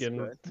 Plus it you is can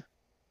good.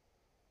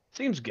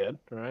 seems good,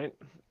 right?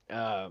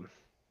 Um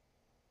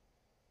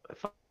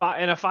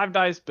and a 5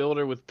 dice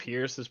builder with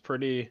Pierce is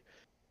pretty.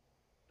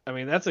 I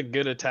mean, that's a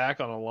good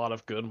attack on a lot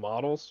of good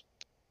models,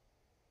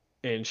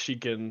 and she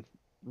can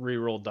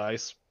reroll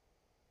dice.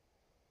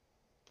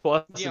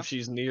 Plus, Yeah, if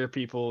she's near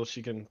people,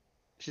 she can.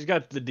 She's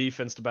got the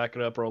defense to back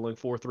it up, rolling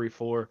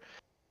 4-3-4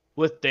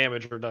 with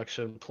damage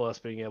reduction, plus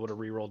being able to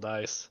reroll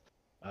dice.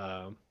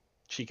 Um,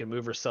 she can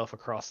move herself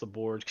across the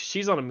board.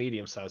 She's on a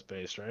medium-sized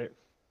base, right?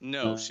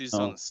 no, she's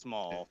on No. a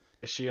small.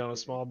 Is she on a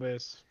small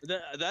base?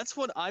 That's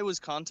what I was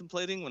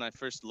contemplating when I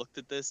first looked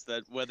at this,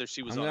 that whether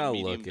she was I'm on a gonna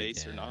medium look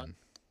base or not.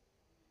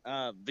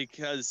 again.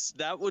 Because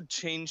that would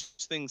change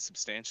things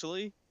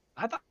substantially.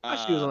 I thought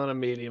she was Uh, on a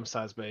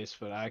medium-sized base,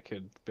 but I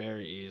could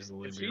very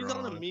easily if be she's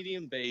on a wrong.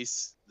 medium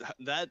base,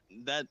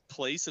 that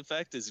place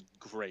effect is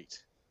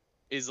great.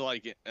 Is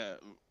like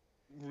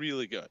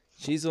really good.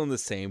 She's on the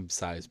same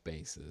size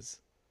base as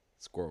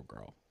Squirrel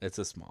Girl. It's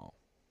a small.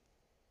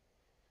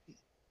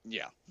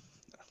 Yeah,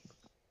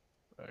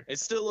 Okay.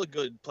 it's still a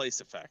good place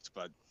effect,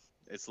 but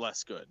it's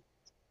less good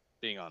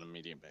being on a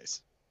medium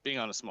base. Being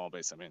on a small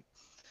base, I mean.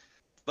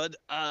 But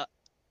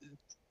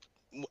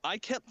I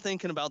kept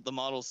thinking about the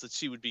models that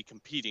she would be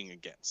competing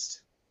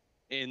against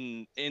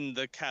in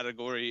the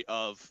category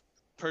of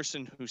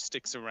person who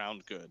sticks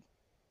around good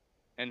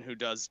and who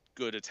does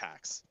good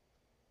attacks.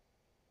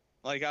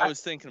 Like I was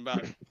thinking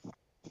about,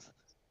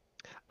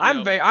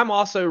 I'm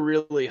also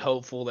really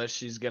hopeful that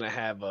she's gonna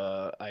have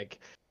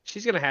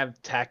she's gonna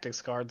have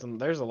tactics cards, and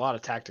there's a lot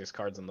of tactics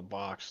cards in the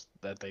box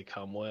that they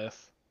come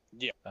with.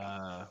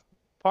 yeah,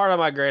 Part of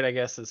my grade, I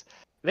guess, is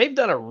they've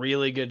done a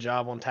really good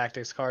job on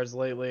tactics cards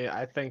lately.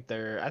 I think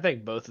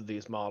both of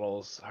these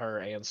models, her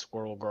and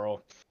Squirrel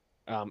Girl,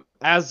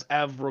 as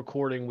of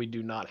recording, we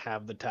do not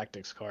have the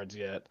tactics cards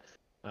yet.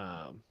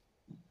 I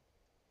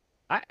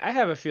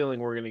have a feeling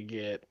we're gonna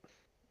get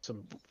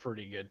some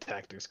pretty good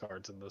tactics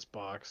cards in this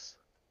box.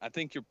 I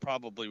think you're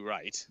probably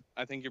right.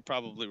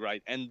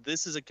 And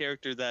this is a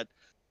character that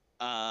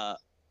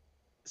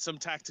some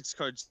tactics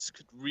cards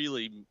could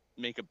really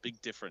make a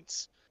big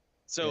difference.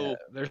 So Yeah,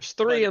 there's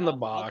 3 but in the I'll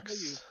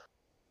box.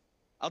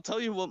 tell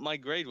you what my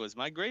grade was.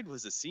 My grade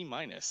was a C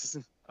minus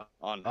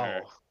on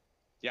her. Oh,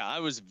 Yeah, I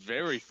was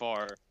very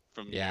far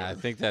from Yeah, I you.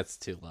 think that's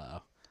too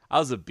low. I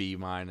was a B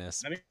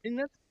minus. I mean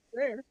that's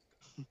fair.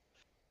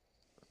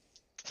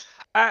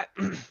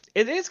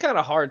 it is kind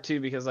of hard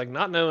too because like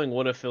not knowing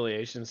what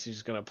affiliations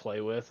she's gonna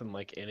play with in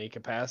like any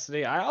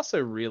capacity. I also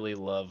really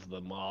love the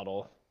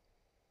model.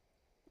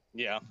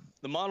 Yeah,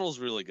 the model's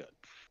really good.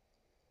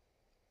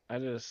 I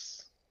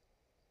just,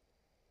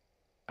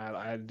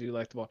 I do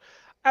like the model.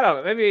 I don't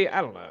know. Maybe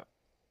I don't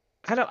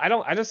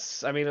know. I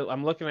just. I mean,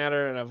 I'm looking at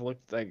her and I've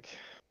looked like,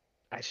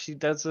 she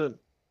doesn't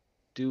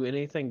do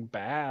anything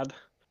bad.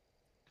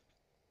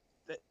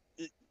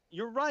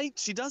 You're right.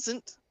 She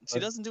doesn't. She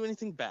But- doesn't do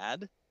anything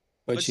bad,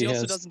 But but she she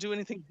also has doesn't do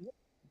anything good.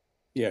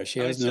 Yeah, she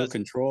I mean, has it's no just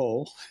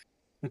control.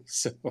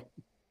 So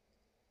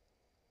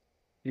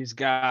She's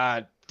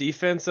got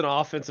defense and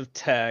offensive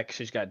tech.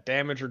 She's got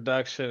damage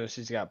reduction, and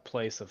she's got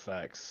place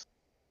effects.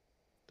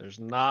 There's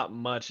not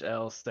much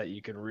else that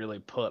you can really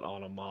put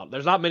on a model.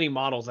 There's not many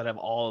models that have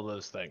all of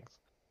those things.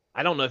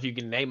 I don't know if you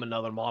can name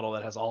another model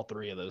that has all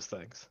three of those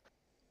things.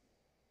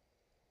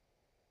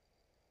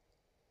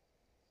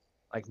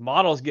 Like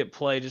models get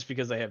play just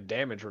because they have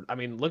damage. I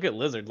mean, look at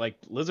Lizard. Like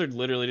Lizard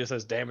literally just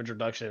has damage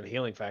reduction and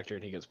healing factor,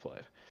 and he gets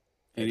played.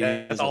 and Like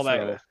he that's is a all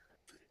throw. that.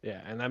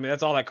 Yeah, and I mean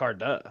that's all that card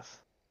does.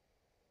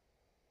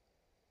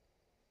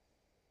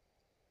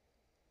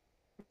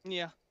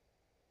 yeah.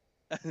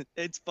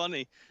 It's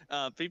funny.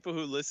 People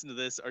who listen to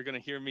this are gonna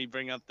hear me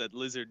bring up that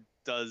Lizard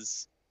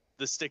does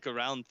the stick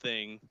around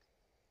thing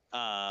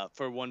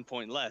for 1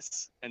 point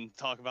less and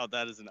talk about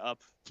that as an up.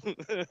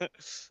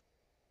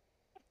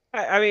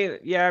 I mean,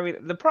 yeah, I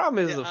mean the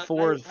problem is Yeah, the I,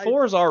 fours. I,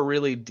 Fours are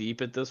really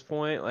deep at this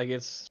point. Like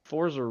it's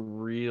fours are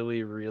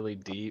really, really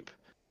deep.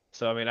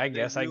 So I mean, I they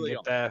guess I really get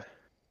are. that.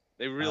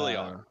 They really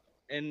Uh, are.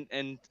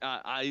 And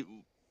I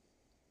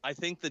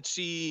think that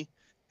she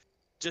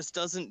just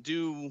doesn't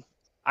do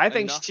I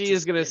think enough she to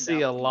is going to stand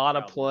see out a from the lot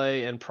of crowd.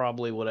 play in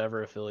probably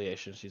whatever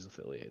affiliation she's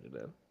affiliated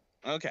in.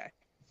 Okay.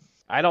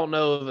 I don't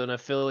know of an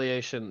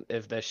affiliation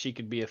if that she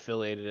could be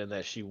affiliated in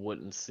that she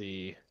wouldn't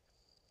see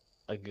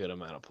a good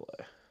amount of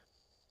play.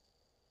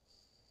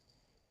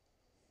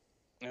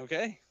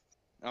 Okay.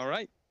 All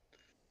right.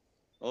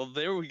 Well,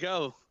 there we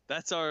go.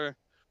 That's our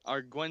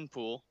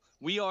Gwenpool.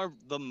 We are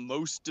the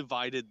most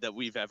divided that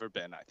we've ever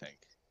been, I think.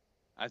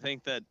 I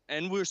think that,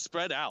 and we're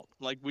spread out.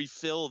 Like we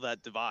fill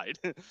that divide.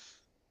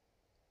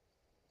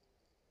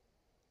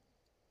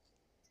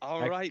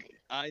 All right.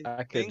 I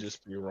could think.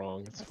 just be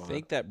wrong. It's I fine.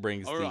 think that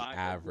brings All the right.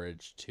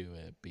 average to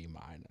a B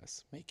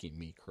minus, making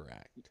me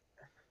correct.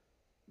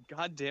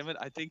 God damn it!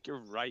 I think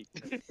you're right.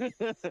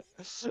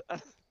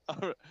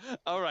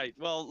 All right.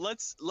 Well,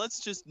 let's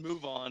just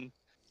move on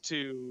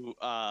to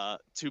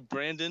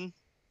Brandon.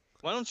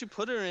 Why don't you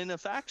put her in a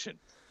faction?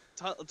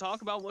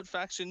 Talk about what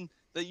faction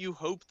that you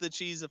hope that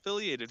she's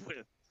affiliated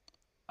with.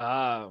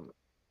 So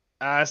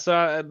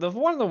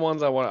one of the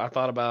ones I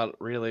thought about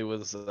really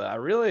was I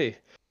really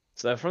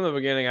so from the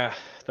beginning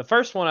the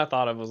first one I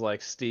thought of was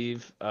like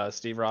Steve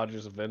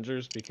Rogers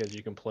Avengers because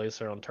you can place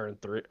her on turn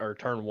 3 or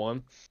turn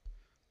 1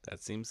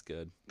 That seems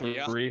good.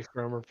 Yeah. 3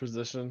 from her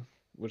position,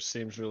 which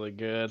seems really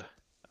good.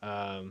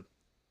 Um,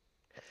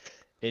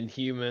 in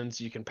humans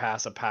you can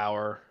pass a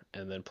power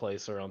and then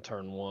place her on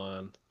turn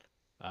 1.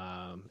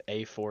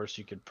 A force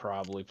you could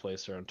probably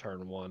place her on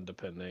turn 1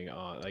 depending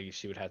on like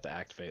she would have to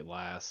activate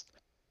last.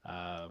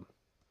 Um,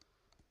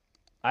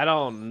 I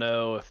don't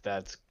know if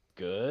that's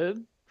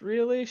good,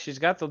 really. She's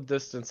got the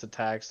distance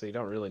attack, so you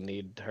don't really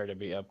need her to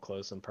be up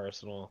close and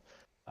personal.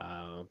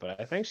 But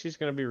I think she's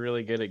going to be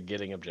really good at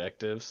getting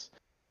objectives.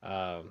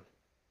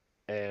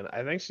 And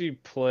I think she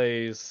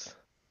plays.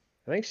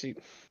 I think she.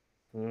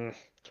 mm,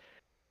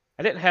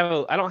 I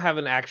don't have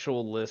an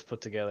actual list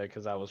put together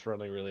because I was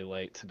running really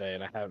late today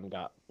and I haven't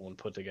got one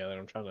put together.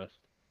 I'm trying to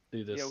do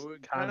Yeah, this we're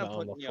kind kind of of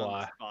on the putting you on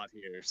the fly. spot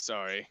here.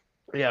 Sorry.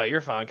 Yeah,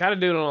 you're fine. Kind of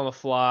doing it on the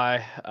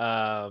fly.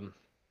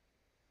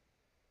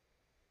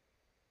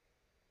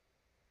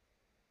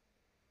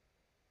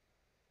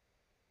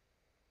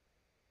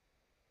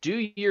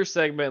 Do your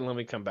segment and let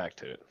me come back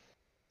to it.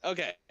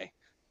 Okay.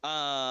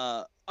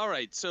 All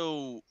right.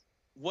 So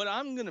what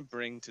I'm gonna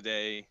bring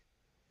today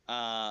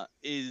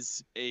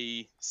is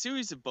a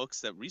series of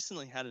books that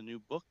recently had a new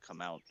book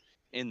come out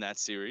in that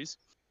series.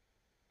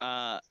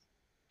 Uh,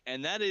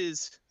 and that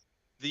is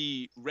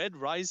the Red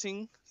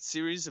Rising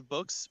series of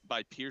books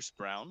by Pierce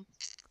Brown.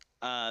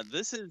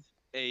 This is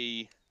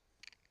a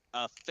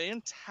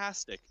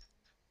fantastic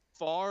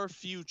far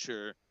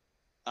future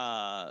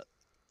uh,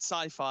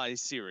 sci-fi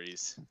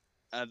series,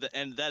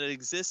 and that it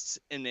exists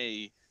in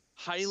a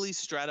highly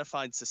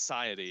stratified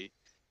society.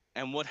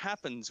 And what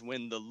happens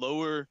when the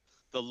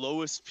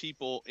lowest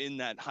people in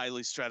that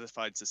highly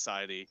stratified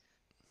society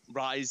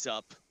rise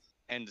up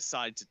and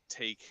decide to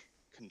take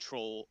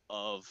control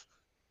of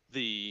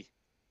the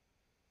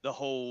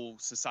whole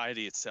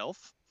society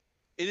itself.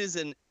 It is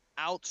an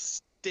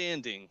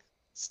outstanding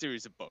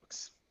series of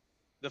books.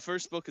 The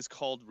first book is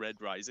called Red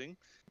Rising.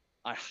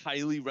 I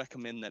highly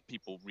recommend that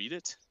people read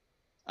it,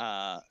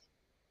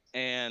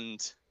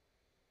 and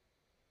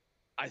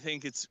I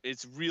think it's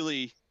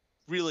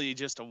really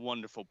just a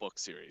wonderful book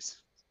series.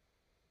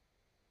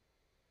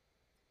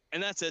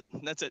 And that's it.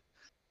 That's it.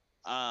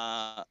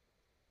 Uh,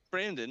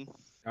 Brandon,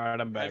 All right,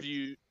 I'm back. have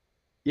you?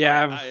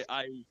 All right,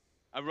 Yeah,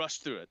 I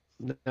rushed through it.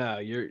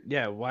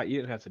 no, why you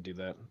didn't have to do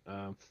that.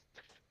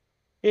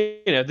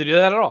 You didn't have to do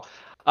that at all.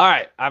 All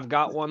right, I've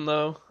got one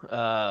though.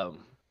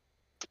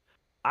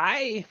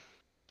 I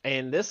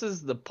and this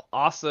is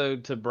also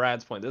to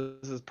Brad's point.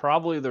 This is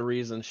probably the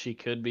reason she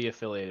could be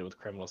affiliated with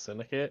Criminal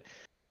Syndicate.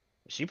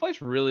 She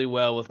plays really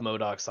well with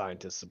MODOK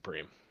Scientist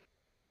Supreme.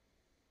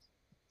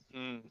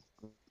 Mm.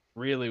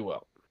 Really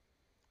well.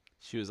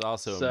 She was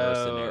also So- a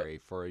mercenary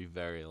for a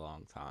very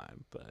long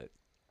time, but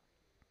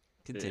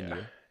continue.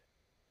 Yeah.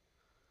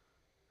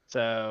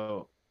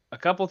 So a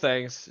couple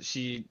things.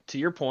 To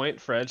your point,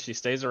 Fred, she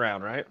stays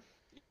around, right?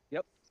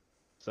 Yep.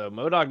 So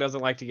MODOK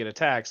doesn't like to get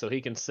attacked, so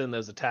he can send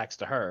those attacks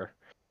to her.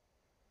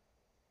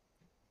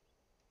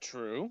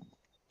 True.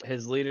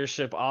 His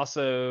leadership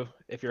also,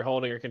 if you're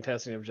holding or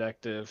contesting an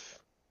objective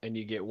and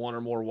you get one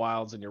or more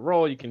wilds in your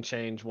roll, you can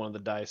change one of the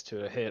dice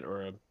to a hit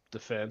or a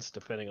defense,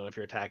 depending on if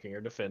you're attacking or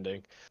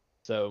defending.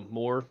 So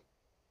more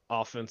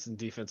offense and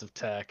defensive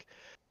tech.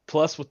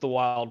 Plus, with the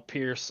wild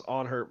pierce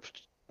on her,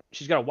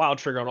 she's got a wild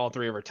trigger on all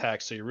three of her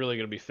attacks, so you're really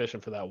going to be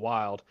fishing for that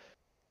wild.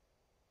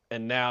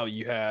 And now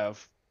you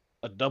have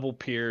a double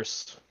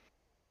pierce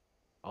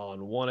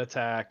on one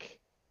attack.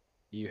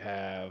 You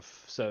have,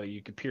 so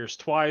you could pierce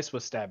twice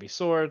with stabby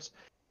swords.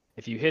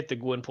 If you hit the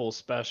Gwenpool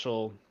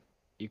special,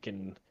 you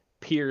can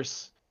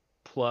pierce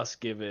plus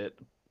give it,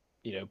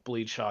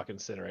 bleed, shock,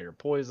 incinerator,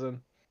 poison.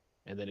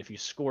 And then if you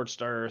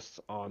scorched earth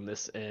on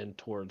this end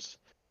towards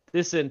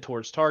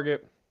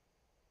target,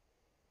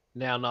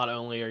 now not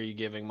only are you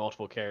giving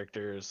multiple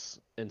characters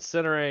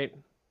incinerate,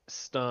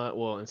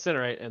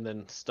 and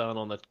then stun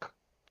on the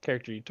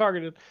character you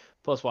targeted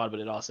plus wild, but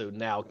it also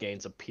now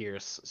gains a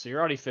pierce. So you're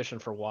already fishing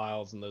for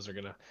wilds, and those are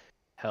gonna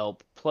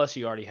help. Plus,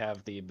 you already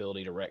have the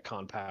ability to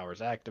retcon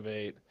powers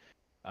activate.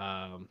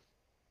 And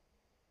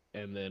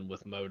then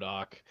with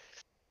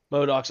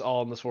MODOKs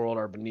all in this world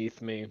are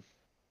beneath me.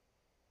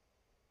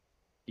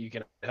 You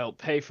can help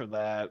pay for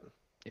that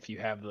if you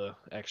have the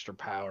extra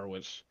power,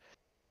 which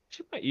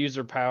she might use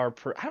her power.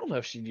 I don't know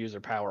if she'd use her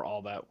power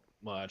all that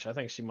much. I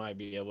think she might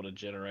be able to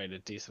generate a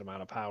decent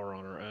amount of power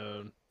on her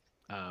own.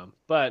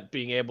 But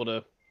being able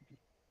to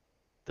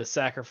the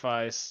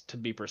sacrifice, to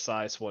be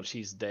precise, once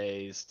she's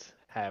dazed,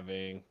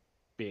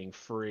 being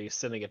free,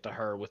 sending it to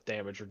her with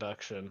damage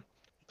reduction,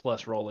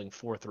 plus rolling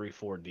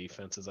 4/3/4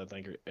 defenses, I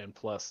think, and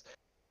plus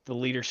the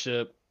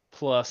leadership,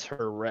 plus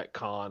her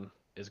retcon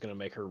is going to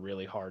make her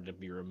really hard to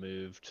be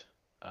removed,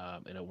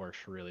 and it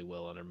works really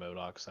well under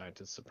MODOK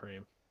Scientist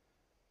Supreme.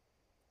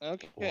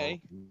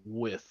 Okay. Or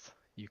with,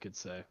 you could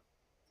say.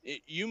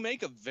 You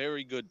make a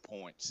very good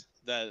point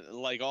that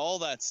like all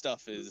that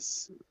stuff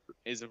is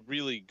a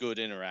really good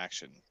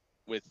interaction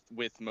with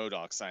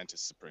MODOK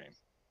Scientist Supreme.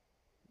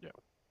 Yeah.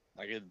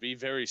 Like it'd be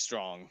very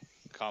strong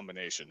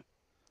combination.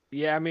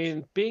 Yeah, I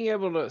mean, being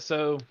able to,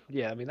 so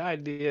yeah, I mean, the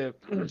idea,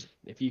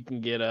 if you can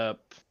get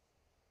up,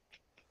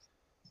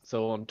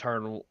 so on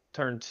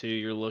turn 2,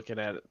 you're looking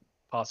at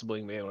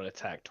possibly being able to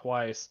attack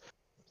twice,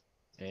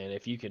 and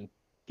if you can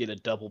get a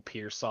double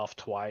pierce off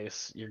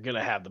twice, you're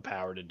gonna have the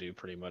power to do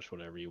pretty much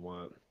whatever you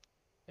want.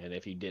 And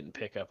if you didn't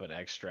pick up an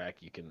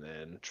extract, you can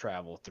then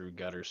travel through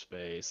gutter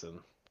space and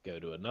go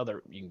to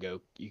another. You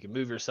can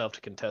move yourself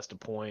to contest a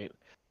point.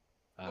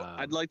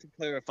 I'd like to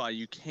clarify: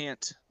 you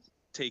can't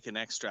take an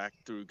extract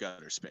through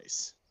gutter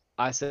space.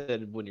 I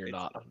said when you're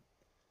not.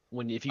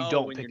 If you Oh,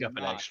 don't when pick you're up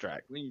an not.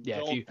 extract. When you Yeah,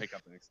 if don't you pick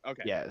up an extract.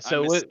 Okay. yeah, I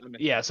so missed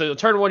so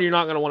turn 1 you're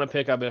not going to want to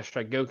pick up an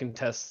extract. Go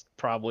contest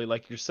probably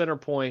like your center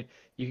point.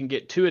 You can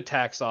get 2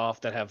 attacks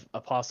off that have a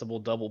possible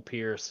double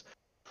pierce.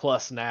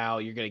 Plus now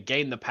you're going to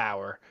gain the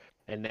power,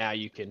 and now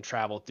you can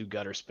travel through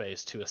gutter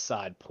space to a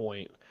side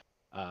point.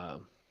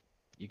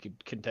 You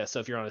could contest. So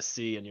if you're on a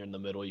C and you're in the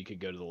middle, you could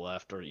go to the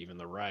left or even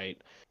the right.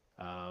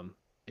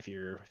 If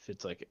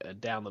it's like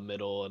down the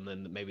middle, and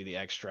then maybe the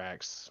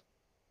extracts,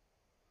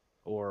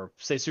 or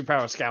say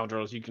superpower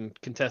scoundrels, you can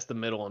contest the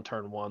middle on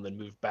turn 1, then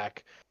move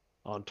back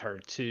on turn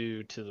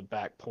 2 to the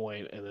back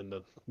point, and then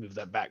move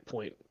that back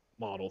point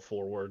model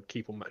forward,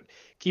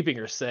 keeping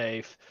her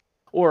safe.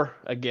 Or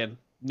again,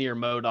 near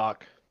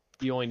MODOK,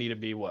 you only need to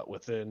be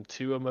within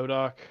 2 of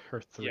MODOK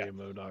or 3 of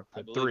MODOK.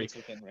 I believe 3. it's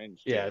within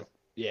range.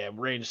 Yeah,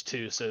 range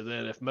 2. So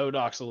then if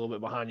MODOK's a little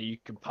bit behind you, you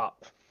can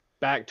pop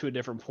back to a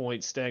different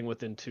point, staying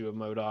within 2 of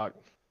MODOK,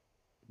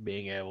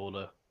 being able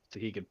to, so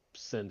he could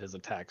send his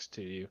attacks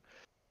to you.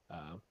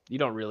 You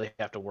don't really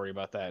have to worry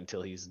about that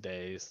until he's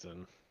dazed,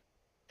 and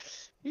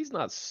he's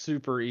not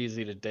super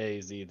easy to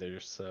daze either.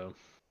 So,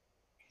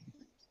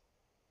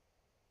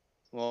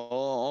 Well,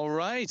 all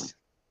right.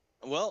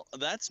 Well,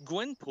 that's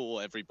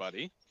Gwenpool,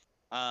 everybody.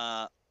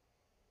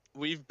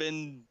 We've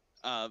been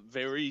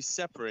very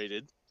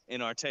separated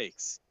in our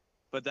takes,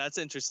 but that's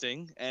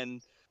interesting,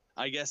 and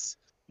I guess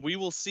we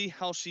will see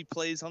how she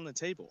plays on the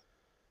table.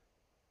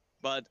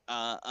 But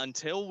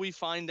until we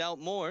find out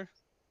more,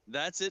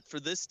 that's it for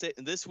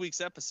this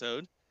week's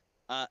episode.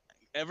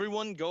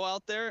 Everyone go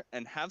out there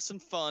and have some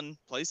fun,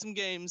 play some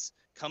games,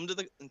 come to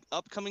the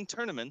upcoming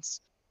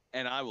tournaments,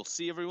 and I will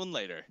see everyone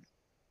later.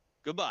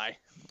 Goodbye.